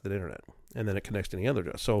goes out to the internet, and then it connects to any other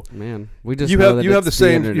address. So Man, we just you know have that you have it's the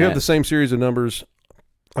same internet. series of numbers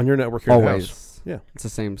on your network here in the house. Always. Yeah. It's the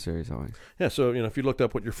same series always. Yeah, so if you looked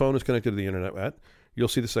up what your phone is connected to the internet at, you'll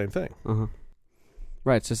see the same thing. Uh-huh.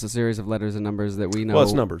 Right, it's just a series of letters and numbers that we know. Well,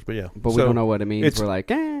 it's numbers, but yeah. But we So don't know what it means. it's- We're like,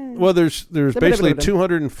 Well, there's basically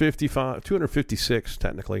Da-ba-da-ba-da-ba. 256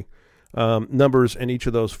 technically numbers in each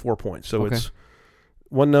of those 4 points. So Okay. it's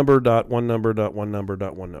one number dot one number dot one number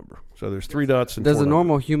dot one number. So there's 3 dots and Does 4 a numbers.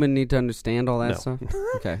 normal human need to understand all that No. stuff?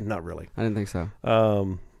 Okay. Not really. I didn't think so.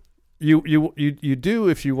 You do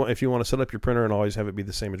if you want to set up your printer and always have it be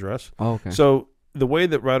the same address. Oh, okay. So the way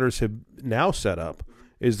that routers have now set up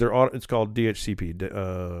is it's called DHCP.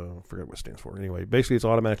 Forget what it stands for. Anyway, basically it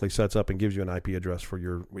automatically sets up and gives you an IP address for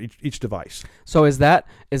your each device. So is that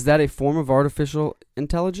a form of artificial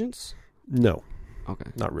intelligence? No,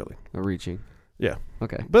 Okay. not really. Reaching. Yeah.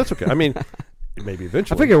 Okay. But that's okay. I mean, maybe I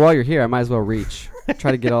eventually. figure while you're here, I might as well reach.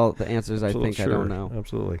 Try to get all the answers I think I don't know.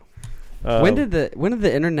 Absolutely. When did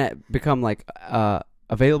the internet become like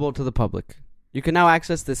available to the public? You can now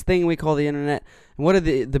access this thing we call the internet. And what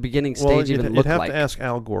did the beginning stage even look like? You'd have to ask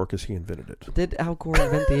Al Gore because he invented it. Did Al Gore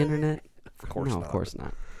invent the internet? Of course not. No, of course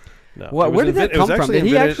not. No. Where did that come from? Did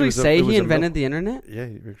he actually say he invented the internet? Yeah,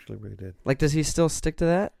 he actually really did. Like, does he still stick to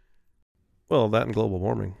that? Well, that and global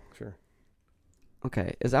warming, sure.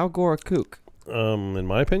 Okay. Is Al Gore a kook? In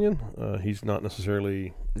my opinion, he's not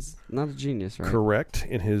necessarily He's not a genius, right? correct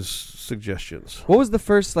in his suggestions. What was the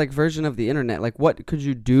first version of the internet? Like, what could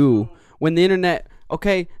you do when the internet?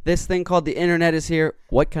 Okay, this thing called the internet is here.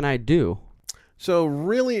 What can I do? So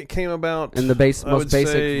really, it came about In the most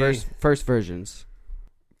basic first versions.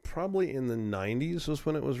 Probably in the 90s was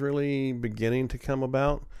when it was really beginning to come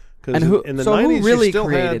about. And in the 90s, who really you still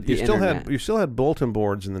created the internet? You still had bulletin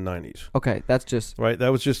boards in the 90s. Okay, that's just right. That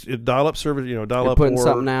was just dial-up service. Dial-up. Putting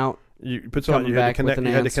something out. You put something. You had to connect.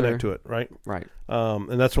 You had to connect to it. Right. Right.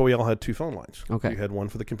 And that's why we all had two phone lines. Okay. You had one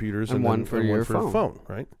for the computers and one for your phone.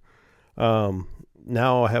 Right.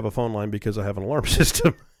 Now I have a phone line because I have an alarm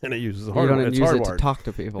system and it uses the hardware. You don't use it to talk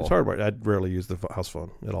to people. It's hardwired. I rarely use the house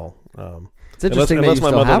phone at all. It's interesting that you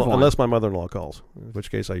still have one. Unless my mother-in-law calls, in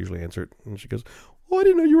which case I usually answer it, and she goes, "Oh, I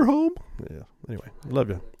didn't know you were home." Yeah. Anyway, love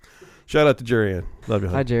you. Shout out to Jerry Ann. Love you.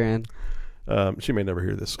 Hi, Jerry Ann. She may never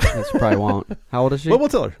hear this. Yes, probably won't. How old is she? Well, we'll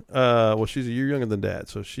tell her. Well, she's a year younger than Dad,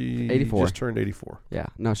 so she 84. just turned 84. Yeah.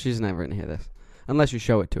 No, she's never going to hear this. Unless you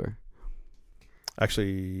show it to her.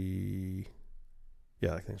 Actually,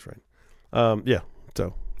 yeah, I think that's right. Yeah,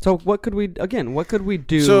 So what could we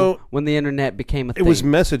do when the internet became a thing? It was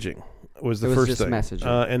messaging. Was the first thing. Messaging.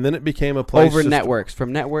 And then it became a place over networks,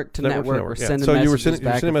 from network to network. We're sending so messages you were sending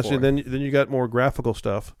back and messages. forth. Then you got more graphical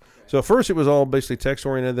stuff. So at first it was all basically text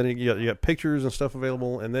oriented. Then you got pictures and stuff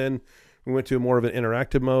available. And then we went to more of an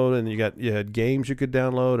interactive mode. And you had games you could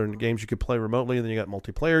download and games you could play remotely. And then you got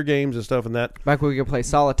multiplayer games and stuff. And that back when we could play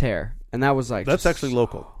solitaire, and that was like that's actually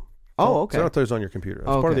local. Oh, okay. Solitaire's on your computer. It's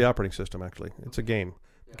part of the operating system. Actually, it's a game.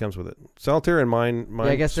 It comes with it. Solitaire and mine. Yeah,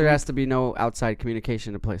 I guess there has to be no outside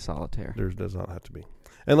communication to play solitaire. There does not have to be,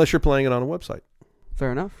 unless you're playing it on a website.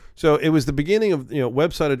 Fair enough. So it was the beginning of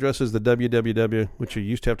website addresses, the www, which you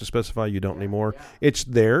used to have to specify. You don't anymore. It's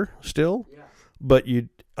there still, but you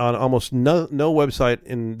on almost no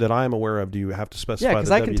website that I am aware of do you have to specify. Yeah,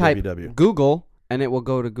 because I can type Google and it will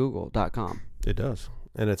go to google.com. It does.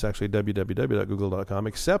 And it's actually www.google.com,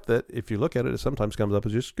 except that if you look at it, it sometimes comes up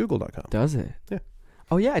as just google.com. Does it? Yeah.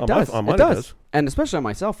 Oh, yeah, it does. On mine it does. And especially on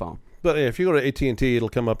my cell phone. But if you go to AT&T, it'll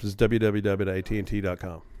come up as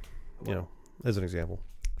www.att.com, as an example.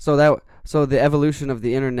 So the evolution of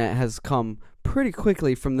the internet has come pretty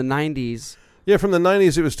quickly from the 90s. Yeah, from the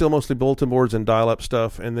 90s, it was still mostly bulletin boards and dial-up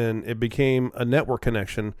stuff, and then it became a network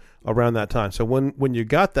connection around that time. So when you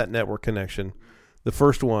got that network connection, the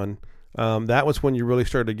first one, that was when you really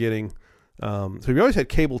started getting. So we always had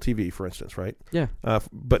cable TV, for instance, right? Yeah.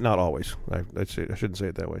 But not always. I shouldn't say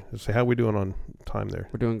it that way. Let's say, how are we doing on time there?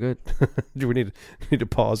 We're doing good. Do we need to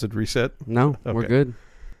pause and reset? No, okay. We're good.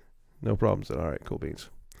 No problems then. All right, cool beans.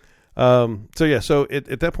 So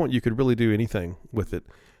at that point, you could really do anything with it.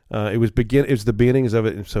 It was the beginnings of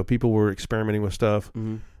it, and so people were experimenting with stuff.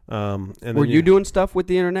 Mm-hmm. And were you doing stuff with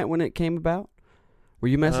the internet when it came about? Were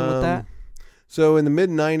you messing with that? So in the mid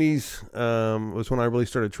 90s was when I really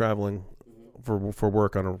started traveling for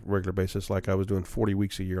work on a regular basis. Like I was doing 40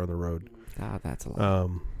 weeks a year on the road. God, that's a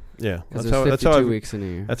lot. Yeah, that's how weeks in a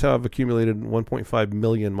year. That's how I've accumulated 1.5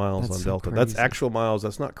 million miles on Delta. Crazy. That's actual miles.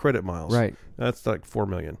 That's not credit miles. Right. That's like 4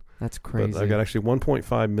 million. That's crazy. But I got actually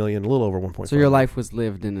 1.5 million, a little over 1.5. So your life was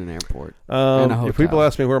lived in an airport. In a hotel. If people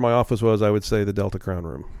ask me where my office was, I would say the Delta Crown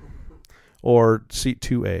Room, or seat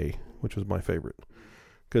 2A, which was my favorite,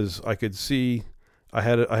 because I could see. I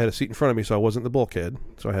had a seat in front of me, so I wasn't the bulkhead.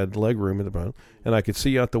 So I had leg room in the front, and I could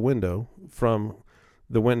see out the window from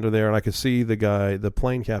the window there, and I could see the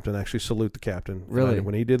plane captain actually salute the captain. Really?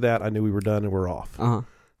 When he did that, I knew we were done and we're off. Uh-huh.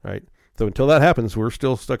 Right? So until that happens, we're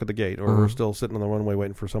still stuck at the gate, or we're still sitting on the runway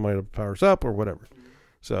waiting for somebody to power us up or whatever.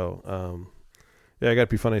 So, I got to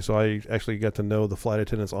be funny. So I actually got to know the flight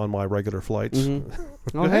attendants on my regular flights.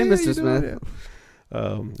 Mm-hmm. Oh, hey, Mr. Smith.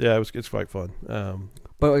 Yeah. It's quite fun.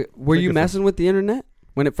 But were you messing with the internet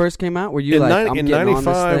when it first came out? Were you in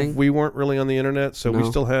 95, we weren't really on the internet, so we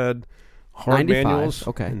still had hard 95, manuals.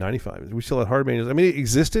 Okay. In 95, we still had hard manuals. I mean, it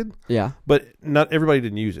existed. Yeah. But not everybody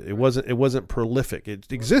didn't use it. It wasn't prolific.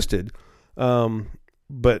 It existed,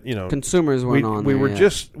 but consumers weren't on. We were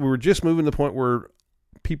just moving to the point where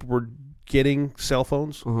people were getting cell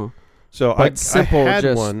phones. Uh-huh. So But simple, I had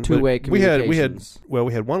just one. two-way but we had communications.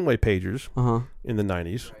 we had one-way pagers Uh-huh. in the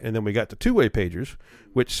 90s, and then we got to two-way pagers,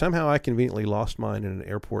 which somehow I conveniently lost mine in an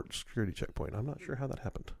airport security checkpoint. I'm not sure how that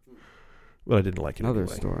happened, but I didn't like it Another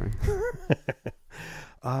anyway. story.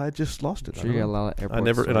 I just lost it. Sure, you got a lot of airport I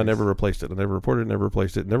never stories. replaced it. I never reported it, never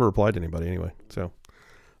replaced it, never replied to anybody anyway. So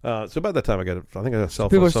about that time I got it. I think I got a cell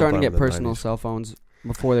phone. People are starting to sometime get in the personal 90s. cell phones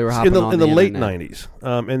before they were hopping on in the late internet. 90s.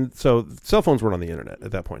 And so cell phones weren't on the internet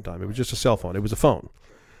at that point in time. It was just a cell phone. It was a phone.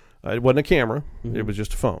 It wasn't a camera. Mhm. It was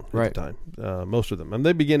just a phone at Right. the time. Most of them. And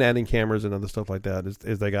they began adding cameras and other stuff like that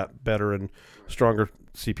as they got better and stronger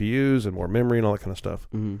CPUs and more memory and all that kind of stuff.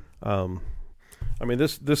 Mhm. I mean,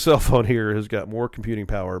 this cell phone here has got more computing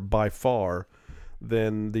power by far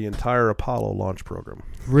than the entire Apollo launch program.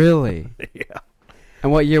 Really? Yeah.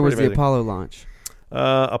 And what year was Pretty the amazing. Apollo launch?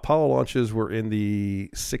 Apollo launches were in the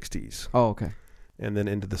 60s Oh, okay. and then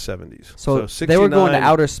into the 70s. So they were going to 69,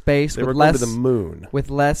 outer space They with were going less to the moon. with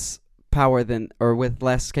less power than, or with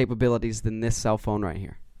less capabilities than this cell phone right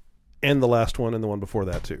here. And the last one and the one before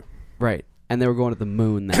that, too. Right. And they were going to the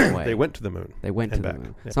moon that way. They went to the moon. They went to and the back.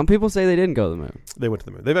 moon. Yeah. Some people say they didn't go to the moon. They went to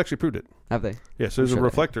the moon. They've actually proved it. Have they? Yes, there's I'm a sure they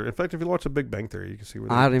reflector. In fact, if you watch The Big Bang Theory, you can see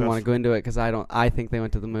where I didn't want to go into it because I think they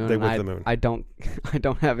went to the moon. They and went to the moon. I don't I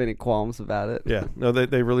don't have any qualms about it. Yeah, no,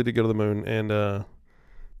 they really did go to the moon, and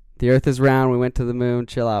The Earth is round. We went to the moon.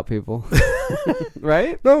 Chill out, people.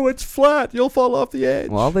 Right? no, it's flat. You'll fall off the edge.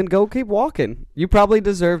 Well, then go keep walking. You probably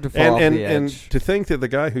deserve to fall off and the and edge. to think that the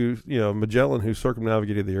guy who Magellan who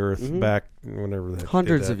circumnavigated the Earth Mhm. back whenever they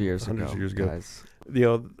Hundreds did of that, years hundreds ago, of years ago, guys.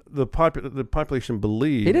 the population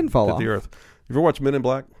believed He didn't fall that off. the Earth. You ever watch Men in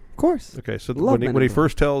Black? Of course. Okay, so Love when Men he in Black.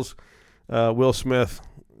 first tells Will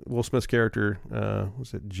Smith's character,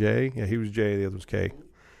 was it Jay? Yeah, he was Jay. The other was K.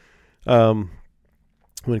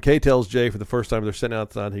 When Kay tells Jay for the first time they're sitting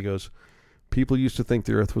outside, he goes, "People used to think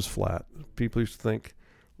the Earth was flat. People used to think,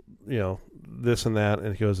 this and that."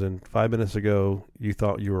 And he goes, "And 5 minutes ago, you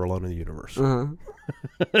thought you were alone in the universe." Uh-huh.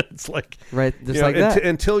 It's like Right. Just you know, like that.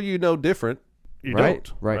 until you know different, you Right,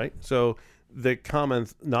 don't. right. So the common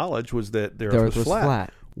knowledge was that the The Earth was flat.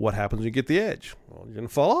 flat. What happens when you get the edge? Well, you're going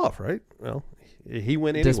to fall off, right? Well, he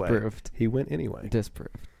went anyway. Disproved. He went anyway.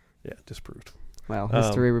 Disproved. Yeah, disproved. Well,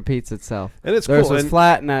 history repeats itself. And it's The Earth cool. was and,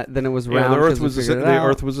 flat, and then it was yeah, round. the Earth 'cause we was figured it the out.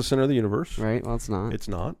 Earth was the center of the universe. Right. Well, it's not. It's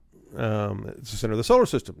not. It's the center of the solar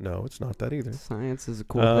system. No, it's not that either. Science is a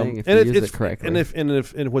cool thing if and you use it correctly.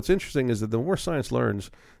 And what's interesting is that the more science learns,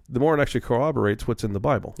 the more it actually corroborates what's in the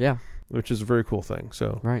Bible, yeah. which is a very cool thing.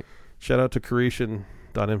 So Right. shout out to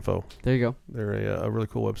creation.info. There you go. They're a really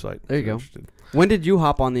cool website. There you if you're go. interested. When did you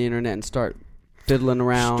hop on the internet and start fiddling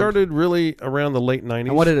around? Started really around the late 90s.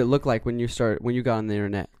 And what did it look like when you got on the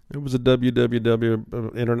internet? It was a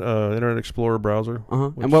www Internet Explorer browser. Uh huh.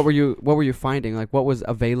 Which- And what were you finding? Like, what was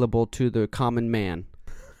available to the common man?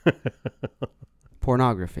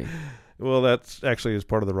 Pornography. Well, that's actually is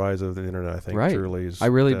part of the rise of the internet. I think. Right. Truly is. I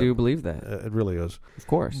really do believe that. It really is. Of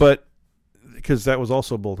course. But because that was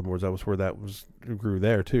also bulletin boards, that was where grew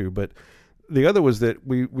there too. But the other was that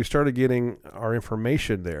we started getting our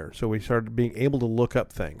information there, so we started being able to look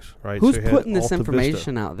up things. Right. who's so you had putting this Alta Vista.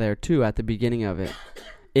 information out there too at the beginning of it?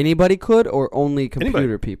 Anybody could, or only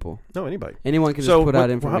computer people? No, anybody. Anyone can So just put out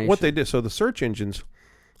information. what they did, so the search engines,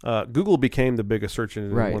 Google became the biggest search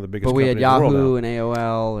engine, right. one of the biggest. But we had companies in the world Yahoo and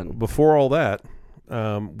AOL and. now. Before all that,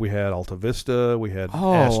 we had Alta Vista, we had Ask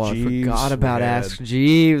Oh, I Jeeves, forgot about we had, Ask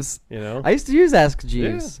Jeeves. You know, I used to use Ask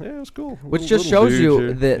Jeeves, yeah, it was cool. which Little just shows dude you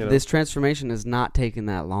too, that know. this transformation has not taken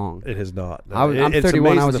that long. It has not. I'm It's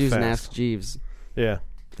 31. I was amazing using fast. Ask Jeeves. Yeah.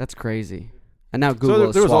 That's crazy. And now Google So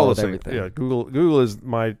has there was all swallowed those things. everything. Yeah, Google is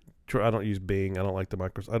my. I don't use Bing. I don't like the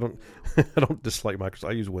Microsoft. I don't. I don't dislike Microsoft.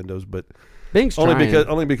 I use Windows, but Bing's only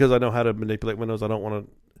trying. because I know how to manipulate Windows. I don't want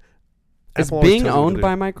to. Is Apple always Bing tells me owned to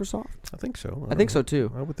by do- Microsoft? I think so. I think so too.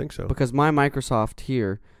 I would think so. Because my Microsoft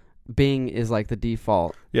here, Bing is like the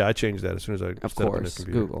default. Yeah, I changed that as soon as I Of set up a new course,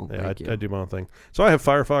 computer. Google. Yeah, Thank you. I do my own thing. So I have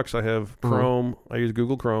Firefox. I have Uh-huh. Chrome. I use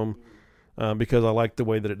Google Chrome because I like the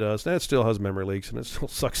way that it does. And it still has memory leaks and it still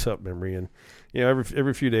sucks up memory. And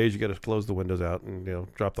every few days you got to close the windows out and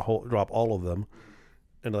drop all of them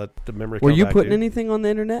and let the memory. Were come you back putting to you. anything on the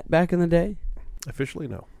internet back in the day? Officially,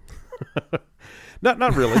 no.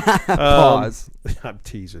 Not really. Pause. I'm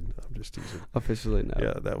teasing. I'm just teasing. Officially, no.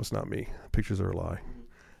 Yeah, that was not me. Pictures are a lie.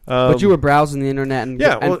 But you were browsing the internet and,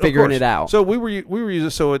 well, and of figuring course. it out. So we were using.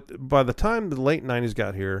 So by the time the late '90s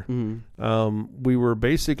got here, Mhm. we were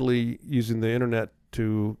basically using the internet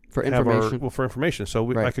to For have information. for information. So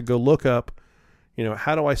I Right. could go look up,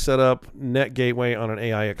 how do I set up Net Gateway on an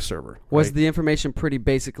AIX server? Was right? the information pretty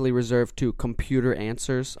basically reserved to computer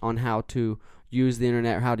answers on how to use the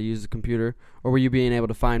internet or how to use the computer, or were you being able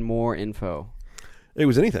to find more info? It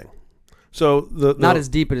was anything. So not as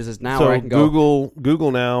deep as it is now. So where I can go,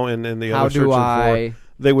 Google now, and the how other do search I?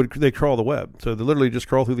 they crawl the web. So they literally just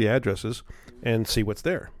crawl through the addresses and see what's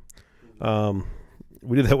there.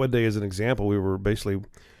 We did that one day as an example.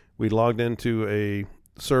 We logged into a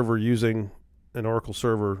server using an Oracle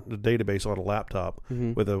server, the database on a laptop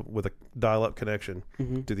with a dial-up connection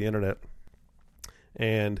to the internet,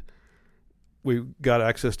 and we got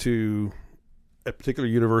access to a particular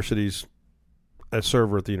university's a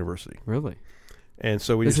server at the university. Really? And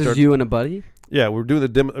so this is you and a buddy? Yeah, we're doing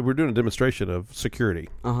a demonstration of security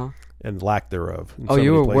and lack thereof. Oh,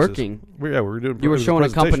 you were working. We were doing. You were showing a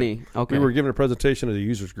company. Okay. We were giving a presentation to the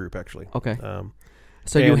users group actually. Okay.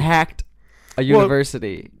 So you hacked a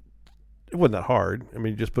university. It wasn't that hard. I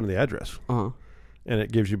mean, you just put in the address, and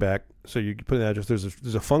it gives you back. So you put in the address.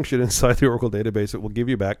 There's a function inside the Oracle database that will give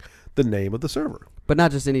you back the name of the server. But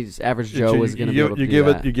not just any average Joe is going to be able to do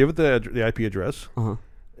that. You give it the IP address, or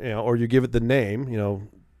you give it the name.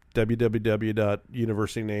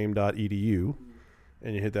 www.universityname.edu,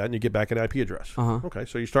 and you hit that, and you get back an IP address. Okay,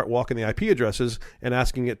 so you start walking the IP addresses and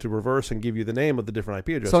asking it to reverse and give you the name of the different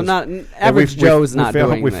IP addresses. So not average Joe is not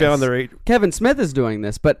doing this. We found their Kevin Smith is doing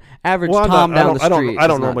this, but average Tom down the street. I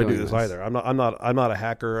don't normally do this either. I'm not a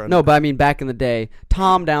hacker. No, but I mean back in the day,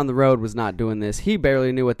 Tom down the road was not doing this. He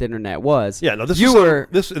barely knew what the internet was. Yeah, no,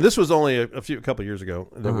 this was only a couple of years ago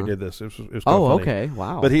that we did this. It was funny. Okay,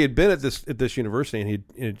 wow. But he had been at this university and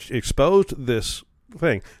he exposed this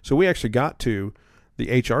thing. So we actually got to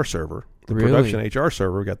the HR server, the production HR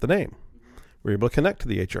server. We got the name. We were able to connect to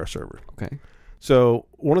the HR server. Okay. So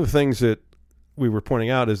one of the things that we were pointing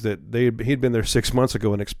out is that he'd been there 6 months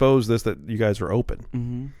ago and exposed this, that you guys are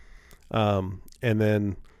open. And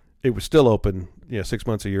then it was still open. 6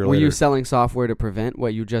 months, a year later. Were you selling software to prevent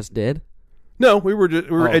what you just did? No, we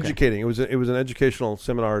were educating. It was an educational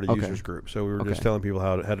seminar to users group. So we were just telling people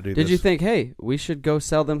how to do this. Did you think, hey, we should go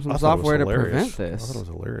sell them some software to prevent this? I thought it was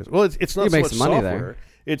hilarious. Well, it's not so much software. There.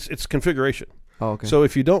 It's configuration. Oh, okay. So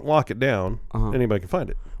if you don't lock it down, anybody can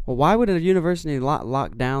find it. Well, why would a university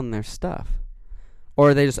lock down their stuff?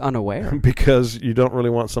 Or are they just unaware? Because you don't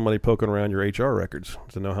really want somebody poking around your HR records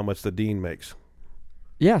to know how much the dean makes.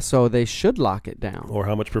 Yeah, so they should lock it down. Or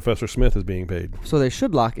how much Professor Smith is being paid. So they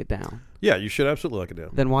should lock it down. Yeah, you should absolutely lock it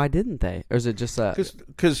down. Then why didn't they? Or is it just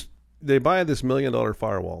because they buy this $1 million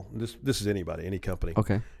firewall. This is anybody, any company.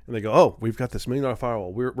 Okay. And they go, oh, we've got this $1 million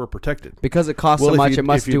firewall. We're protected. Because it costs so much, it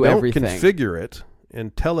must do everything. If you don't configure it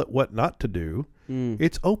and tell it what not to do,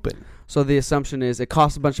 it's open. So the assumption is it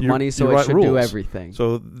costs a bunch of money, so it should do everything.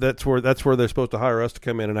 So that's where they're supposed to hire us to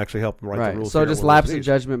come in and actually help them write the rules. So just lapse in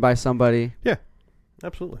judgment by somebody. Yeah,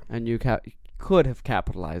 absolutely. And you could have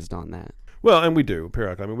capitalized on that. Well, and we do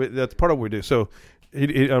periodically. I mean, that's part of what we do. So,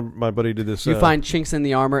 my buddy did this. You find chinks in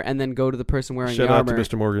the armor, and then go to the person wearing the armor. Shout out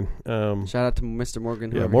to Mr. Morgan. Shout out to Mr.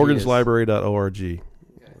 Morgan. Yeah, morganslibrary.org.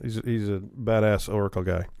 He's a badass Oracle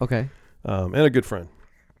guy. Okay. And a good friend.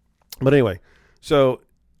 But anyway, so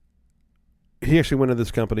he actually went to this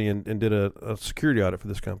company and did a security audit for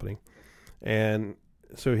this company, and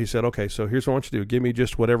so he said, okay, so here's what I want you to do. Give me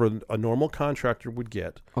just whatever a normal contractor would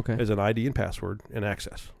get as an ID and password and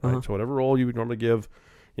access. Right? So whatever role you would normally give,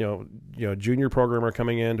 junior programmer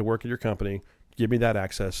coming in to work at your company, give me that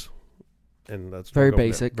access. And that's very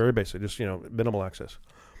basic. Very basic, just, minimal access.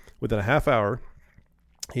 Within a half hour,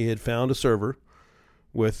 he had found a server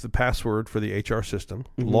with the password for the HR system,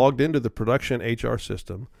 logged into the production HR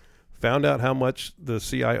system, found out how much the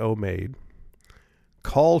CIO made,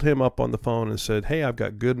 called him up on the phone and said, hey, I've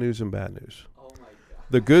got good news and bad news. Oh my God.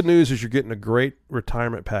 The good news is you're getting a great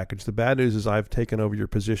retirement package. The bad news is I've taken over your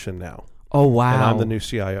position now. Oh, wow. And I'm the new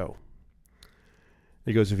CIO.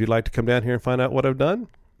 He goes, if you'd like to come down here and find out what I've done,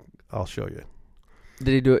 I'll show you.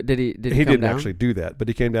 Did he do it? Did he come didn't down? Actually do that, but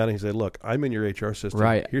he came down and he said, look, I'm in your HR system.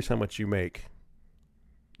 Right. Here's how much you make.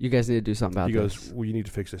 You guys need to do something about this. He goes, well, you need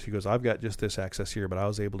to fix this. He goes, I've got just this access here, but I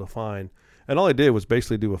was able to find... And all I did was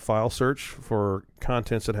basically do a file search for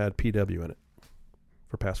contents that had PW in it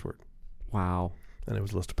for password. Wow. And it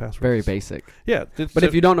was a list of passwords. Very basic. Yeah. But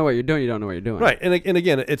if you don't know what you're doing, you don't know what you're doing. Right. And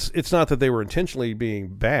again, it's not that they were intentionally being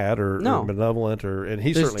bad or benevolent, and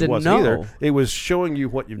he certainly wasn't either. It was showing you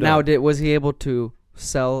what you've done. Now, was he able to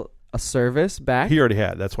sell a service back? He already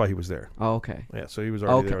had. That's why he was there. Oh, okay. Yeah, so he was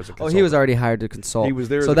already there as a consultant. Oh, he was already hired to consult. He was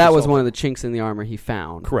there so that was one of the chinks in the armor he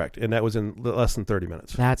found. Correct, and that was in less than 30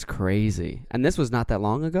 minutes. That's crazy. And this was not that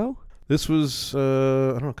long ago? This was, I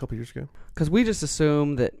don't know, a couple years ago. Because we just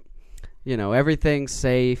assume that, everything's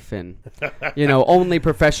safe and, only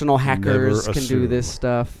professional hackers can do this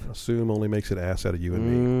stuff. Assume only makes an ass out of you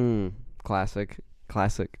and me. Classic.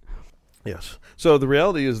 Yes. So the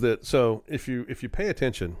reality is that if you pay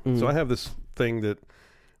attention, Mhm. so I have this thing that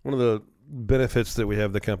one of the benefits that we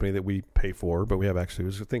have the company that we pay for, but we have actually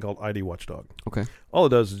is a thing called ID Watchdog. Okay. All it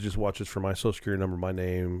does is just watches for my social security number, my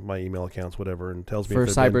name, my email accounts, whatever, and tells me For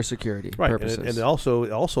if they've been- cybersecurity right. purposes. And it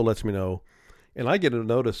also lets me know, and I get a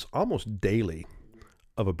notice almost daily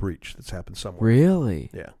of a breach that's happened somewhere. Really?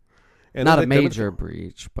 Yeah. And Not then a they- major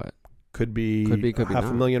breach, but could be Could be half not.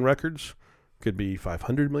 a million records, could be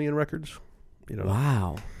 500 million records. You know,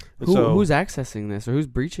 wow. And so- Who's accessing this or who's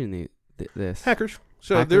breaching this? hackers.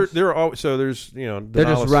 So Hackers? there are always, so there's They're just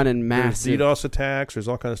denial- running there's massive. DDoS attacks. There's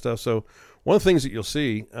all kind of stuff. So one of the things that you'll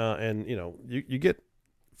see, and you get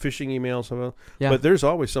phishing emails, Yeah. but there's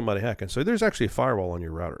always somebody hacking. So there's actually a firewall on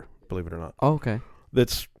your router, believe it or not, Oh, okay.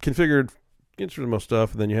 that's configured, gets rid of most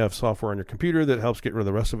stuff, and then you have software on your computer that helps get rid of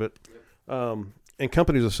the rest of it. And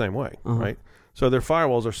companies are the same way, Uh-huh. right? So their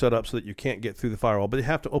firewalls are set up so that you can't get through the firewall, but they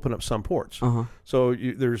have to open up some ports. Uh-huh. So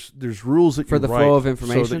there's rules that For you the write flow of so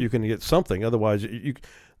information? that you can get something. Otherwise,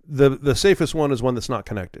 the safest one is one that's not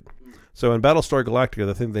connected. So in Battlestar Galactica,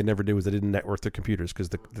 the thing they never did was they didn't network their computers because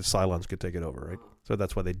the Cylons could take it over, right? So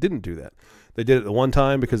that's why they didn't do that. They did it the one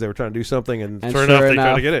time because they were trying to do something, and And sure sure enough, they tried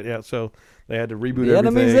enough- to get it. Yeah, so they had to reboot The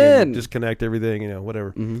enemy's everything, and in. disconnect everything,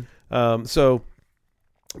 whatever. Mm-hmm.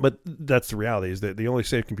 But that's the reality, is that the only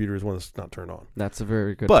safe computer is one that's not turned on. That's a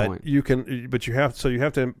very good But point. you have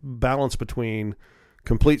to balance between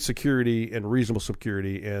complete security and reasonable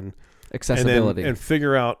security, and Accessibility. and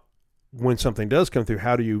figure out when something does come through,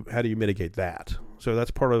 how do you mitigate that? So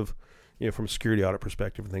that's part of, from a security audit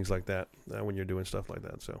perspective and things like that, when you're doing stuff like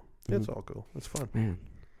that. So it's all cool. It's fun. Man.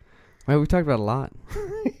 Well, we talked about a lot.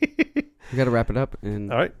 We got to wrap it up, and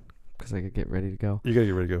All right, because I could get ready to go. you gotta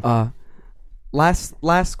get ready to go.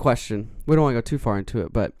 Last question. We don't want to go too far into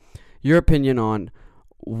it, but your opinion on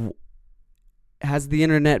has the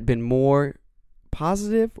internet been more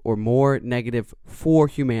positive or more negative for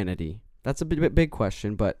humanity? That's a big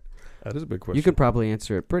question, but That is a big question. you can probably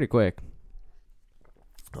answer it pretty quick.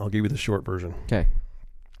 I'll give you the short version. Okay.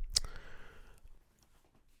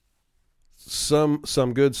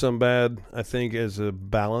 Some good, some bad. I think as a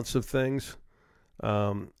balance of things.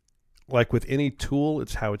 Like with any tool,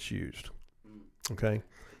 it's how it's used. Okay,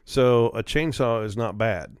 so a chainsaw is not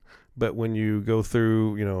bad, but when you go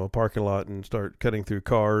through, a parking lot and start cutting through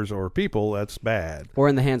cars or people, that's bad. Or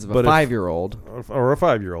in the hands of a But if- 5-year-old. Or a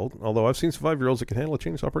 5-year-old. Although I've seen some 5-year-olds that can handle a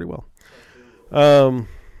chainsaw pretty well.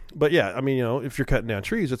 But yeah, if you're cutting down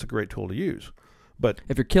trees, it's a great tool to use. But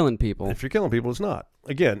If you're killing people, if you're killing people, it's not.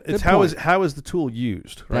 Again, it's Good how is the tool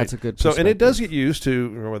used? Right? that's a good So, and it does perspective. get used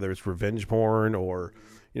to, whether it's revenge porn or,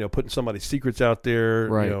 putting somebody's secrets out there,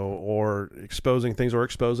 Right. or exposing things, or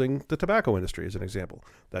exposing the tobacco industry as an example.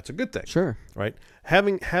 That's a good thing, Sure. right?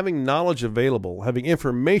 Having knowledge available, having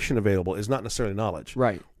information available is not necessarily knowledge.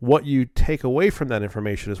 Right. What you take away from that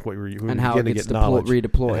information is what you And how it begin to gets get knowledge.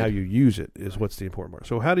 redeployed. And how you use it is what's the important part.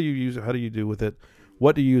 So how do you use it? How do you do with it?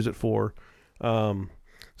 What do you use it for?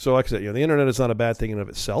 So like I said, the internet is not a bad thing in and of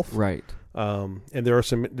itself. Right. And there are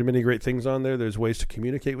many great things on there. There's ways to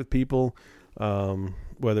communicate with people,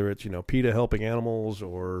 whether it's, PETA helping animals,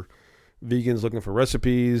 or vegans looking for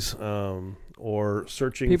recipes, or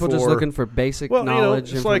searching People for just looking for basic knowledge,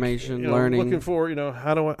 it's information, like, learning. looking for,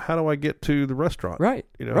 how do I get to the restaurant? Right.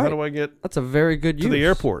 How right. do I get That's a very good to use. the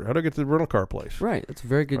airport? How do I get to the rental car place? Right. That's a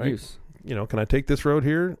very good Right. use. Can I take this road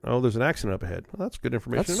here? Oh, there's an accident up ahead. Well, that's good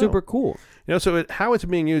information. That's to know. super cool. So how it's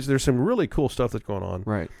being used, there's some really cool stuff that's going on,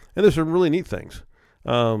 Right. and there's some really neat things.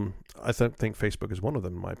 I think Facebook is one of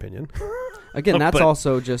them, in my opinion. Again, that's But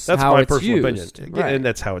also just That's how my it's personal used. opinion, Right. and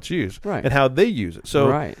that's how it's used, Right. and how they use it. So,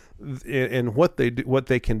 right. and what they do, what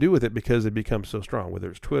they can do with it, because it becomes so strong.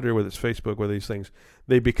 Whether it's Twitter, whether it's Facebook, whether these things,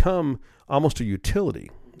 they become almost a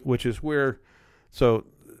utility, which is where. So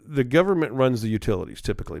the government runs the utilities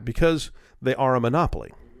typically because they are a monopoly.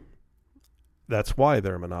 That's why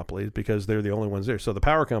they're a monopoly, because they're the only ones there. So the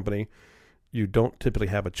power company, you don't typically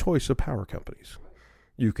have a choice of power companies.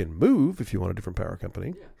 You can move if you want a different power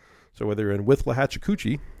company. Yeah. So whether you're in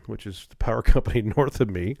Withlacoochee, which is the power company north of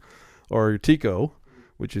me, or TECO,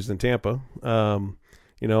 which is in Tampa,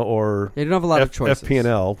 or They don't have a lot of choices.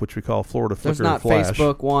 FP&L, which we call Florida There's Flicker not and Flash.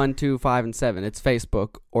 Facebook 1, 2, 5, and 7. It's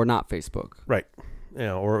Facebook or not Facebook. Right.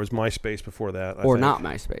 Or it was MySpace before that. I Or think. not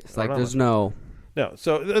MySpace. Or Like, not there's MySpace. no... No.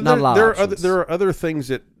 So Not a lot of there options. are other things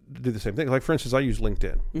that do the same thing. Like, for instance, I use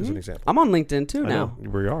LinkedIn as an Mhm. example. I'm on LinkedIn too I now. know,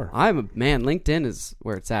 we are. LinkedIn is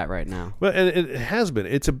where it's at right now. Well, and it has been.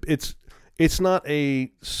 It's not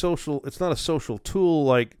a social. It's not a social tool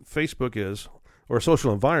like Facebook is. or a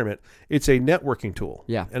social environment. It's a networking tool.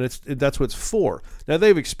 Yeah. And that's what it's for. Now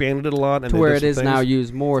they've expanded it a lot, and to they where did it some is things. now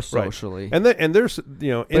used more socially. And there's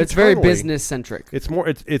but it's very internally, business centric. It's more.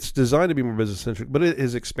 It's designed to be more business centric, but it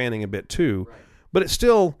is expanding a bit too. Right. But it's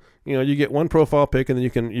still, you get one profile pic, and then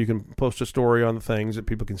you can post a story on the things that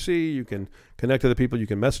people can see. You can connect to the people. You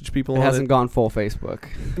can message people. It hasn't gone full Facebook.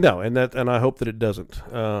 No, and I hope that it doesn't.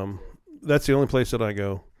 That's the only place that I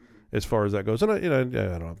go as far as that goes. And I don't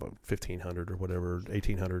know, about 1,500 or whatever,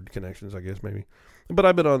 1,800 connections, I guess maybe. But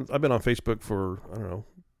I've been on Facebook for, I don't know,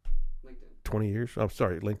 20 years. I'm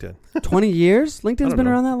sorry, LinkedIn. 20 years? LinkedIn's been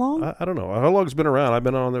around that long? I don't know how long it's been around. I've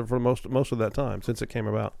been on there for most of that time since it came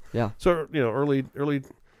about. Yeah. So early.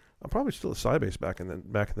 I'm probably still a Sybase back in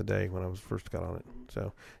the day when I was first got on it.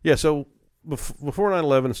 So yeah. So before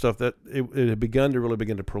 9/11 and stuff, that it had begun to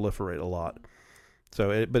proliferate a lot. So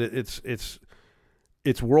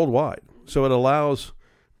it's worldwide. So it allows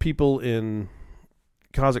people in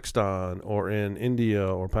Kazakhstan or in India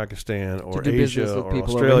or Pakistan or Asia or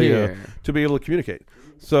Australia to be able to communicate.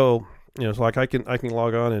 So so like I can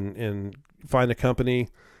log on and find a company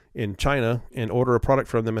in China and order a product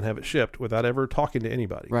from them and have it shipped without ever talking to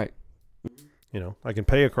anybody. Right. I can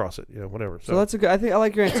pay across it. Whatever. So that's a good. I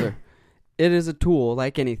like your answer. It is a tool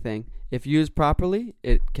like anything. If used properly,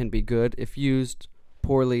 it can be good. If used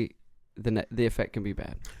poorly, the effect can be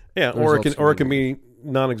bad. Yeah, or it can be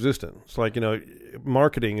non-existent. It's like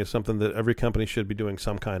marketing is something that every company should be doing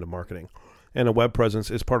some kind of marketing, and a web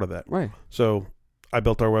presence is part of that. Right. So I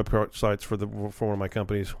built our websites for one of my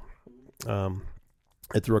companies,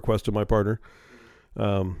 at the request of my partner,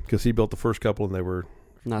 because he built the first couple and they were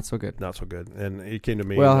not so good. And he came to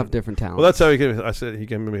me. We all have different talents. Well, that's how he came. He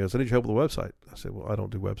came to me. I said, "I need your help with the website." I said, "Well, I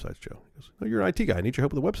don't do websites, Joe." He goes, "No, you're an IT guy. I need your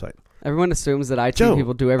help with the website." Everyone assumes that IT Joe,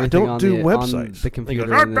 people do everything on the computer. He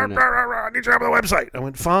goes, I need your help with the website. I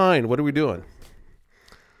went, "Fine. What are we doing?"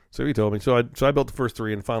 So he told me. So I built the first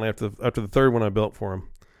three, and finally after the third one I built for him,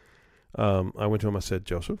 I went to him. I said,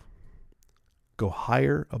 "Joseph, go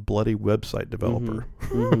hire a bloody website developer.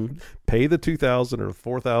 Mm-hmm. Pay the $2,000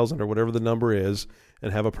 or $4,000 or whatever the number is,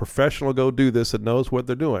 and have a professional go do this that knows what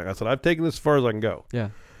they're doing." I said, "I've taken this as far as I can go." Yeah.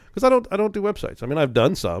 Because I don't do websites. I mean, I've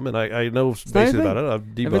done some, and I know basically about it. I've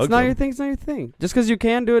debugged If it's not them. your thing, it's not your thing. Just because you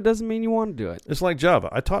can do it doesn't mean you want to do it. It's like Java.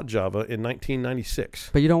 I taught Java in 1996.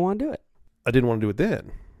 But you don't want to do it. I didn't want to do it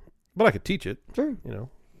then, but I could teach it. Sure.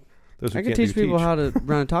 Those I can teach people how to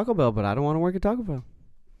run a Taco Bell, but I don't want to work at Taco Bell.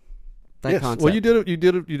 That concept. Well, you did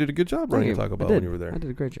a good job running a Taco Bell when you were there. I did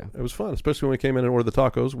a great job. It was fun, especially when we came in and ordered the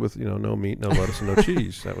tacos with no meat, no lettuce, and no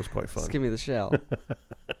cheese. That was quite fun. Just give me the shell.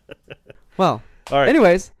 Well, all right.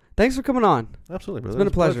 Anyways, thanks for coming on. Absolutely, brother. It's been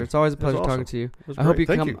a pleasure. It's always a pleasure talking to you. I hope you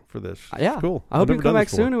Thank come. you for this. Yeah, it's cool. I hope you come back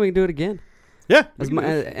soon and we can do it again. Yeah,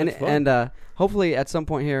 and hopefully at some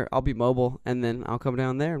point here I'll be mobile and then I'll come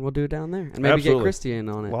down there and we'll do it down there and maybe get Christy in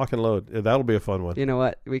on it. Lock and load. Yeah, that'll be a fun one. You know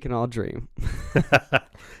what? We can all dream.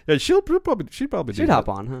 Yeah, she'd hop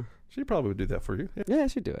on, huh? She probably would do that for you. Yeah,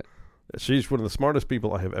 she'd do it. She's one of the smartest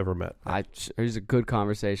people I have ever met. She's a good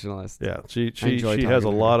conversationalist. Yeah, she has a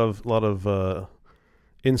lot of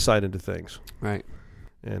insight into things. Right.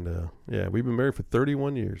 And we've been married for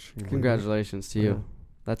 31 years. Congratulations to you. Yeah.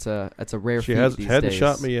 That's a rare feat. She hadn't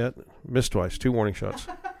shot me yet. Missed twice. 2 warning shots.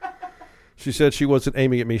 She said she wasn't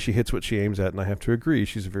aiming at me. She hits what she aims at, and I have to agree.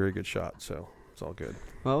 She's a very good shot, so it's all good.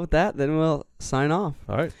 Well, with that, then we'll sign off.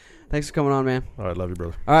 All right. Thanks for coming on, man. All right, love you,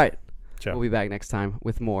 brother. All right. Ciao. We'll be back next time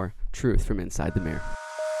with more truth from inside the mirror.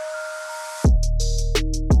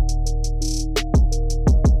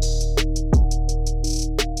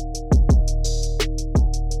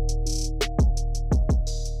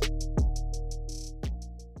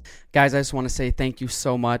 Guys, I just want to say thank you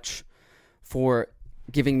so much for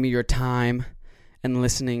giving me your time and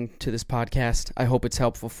listening to this podcast. I hope it's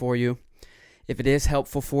helpful for you. If it is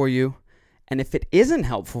helpful for you, and if it isn't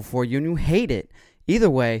helpful for you and you hate it, either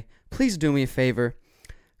way, please do me a favor.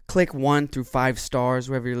 Click 1 through 5 stars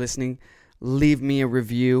wherever you're listening. Leave me a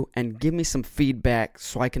review and give me some feedback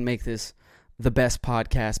so I can make this the best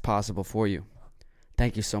podcast possible for you.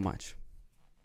 Thank you so much.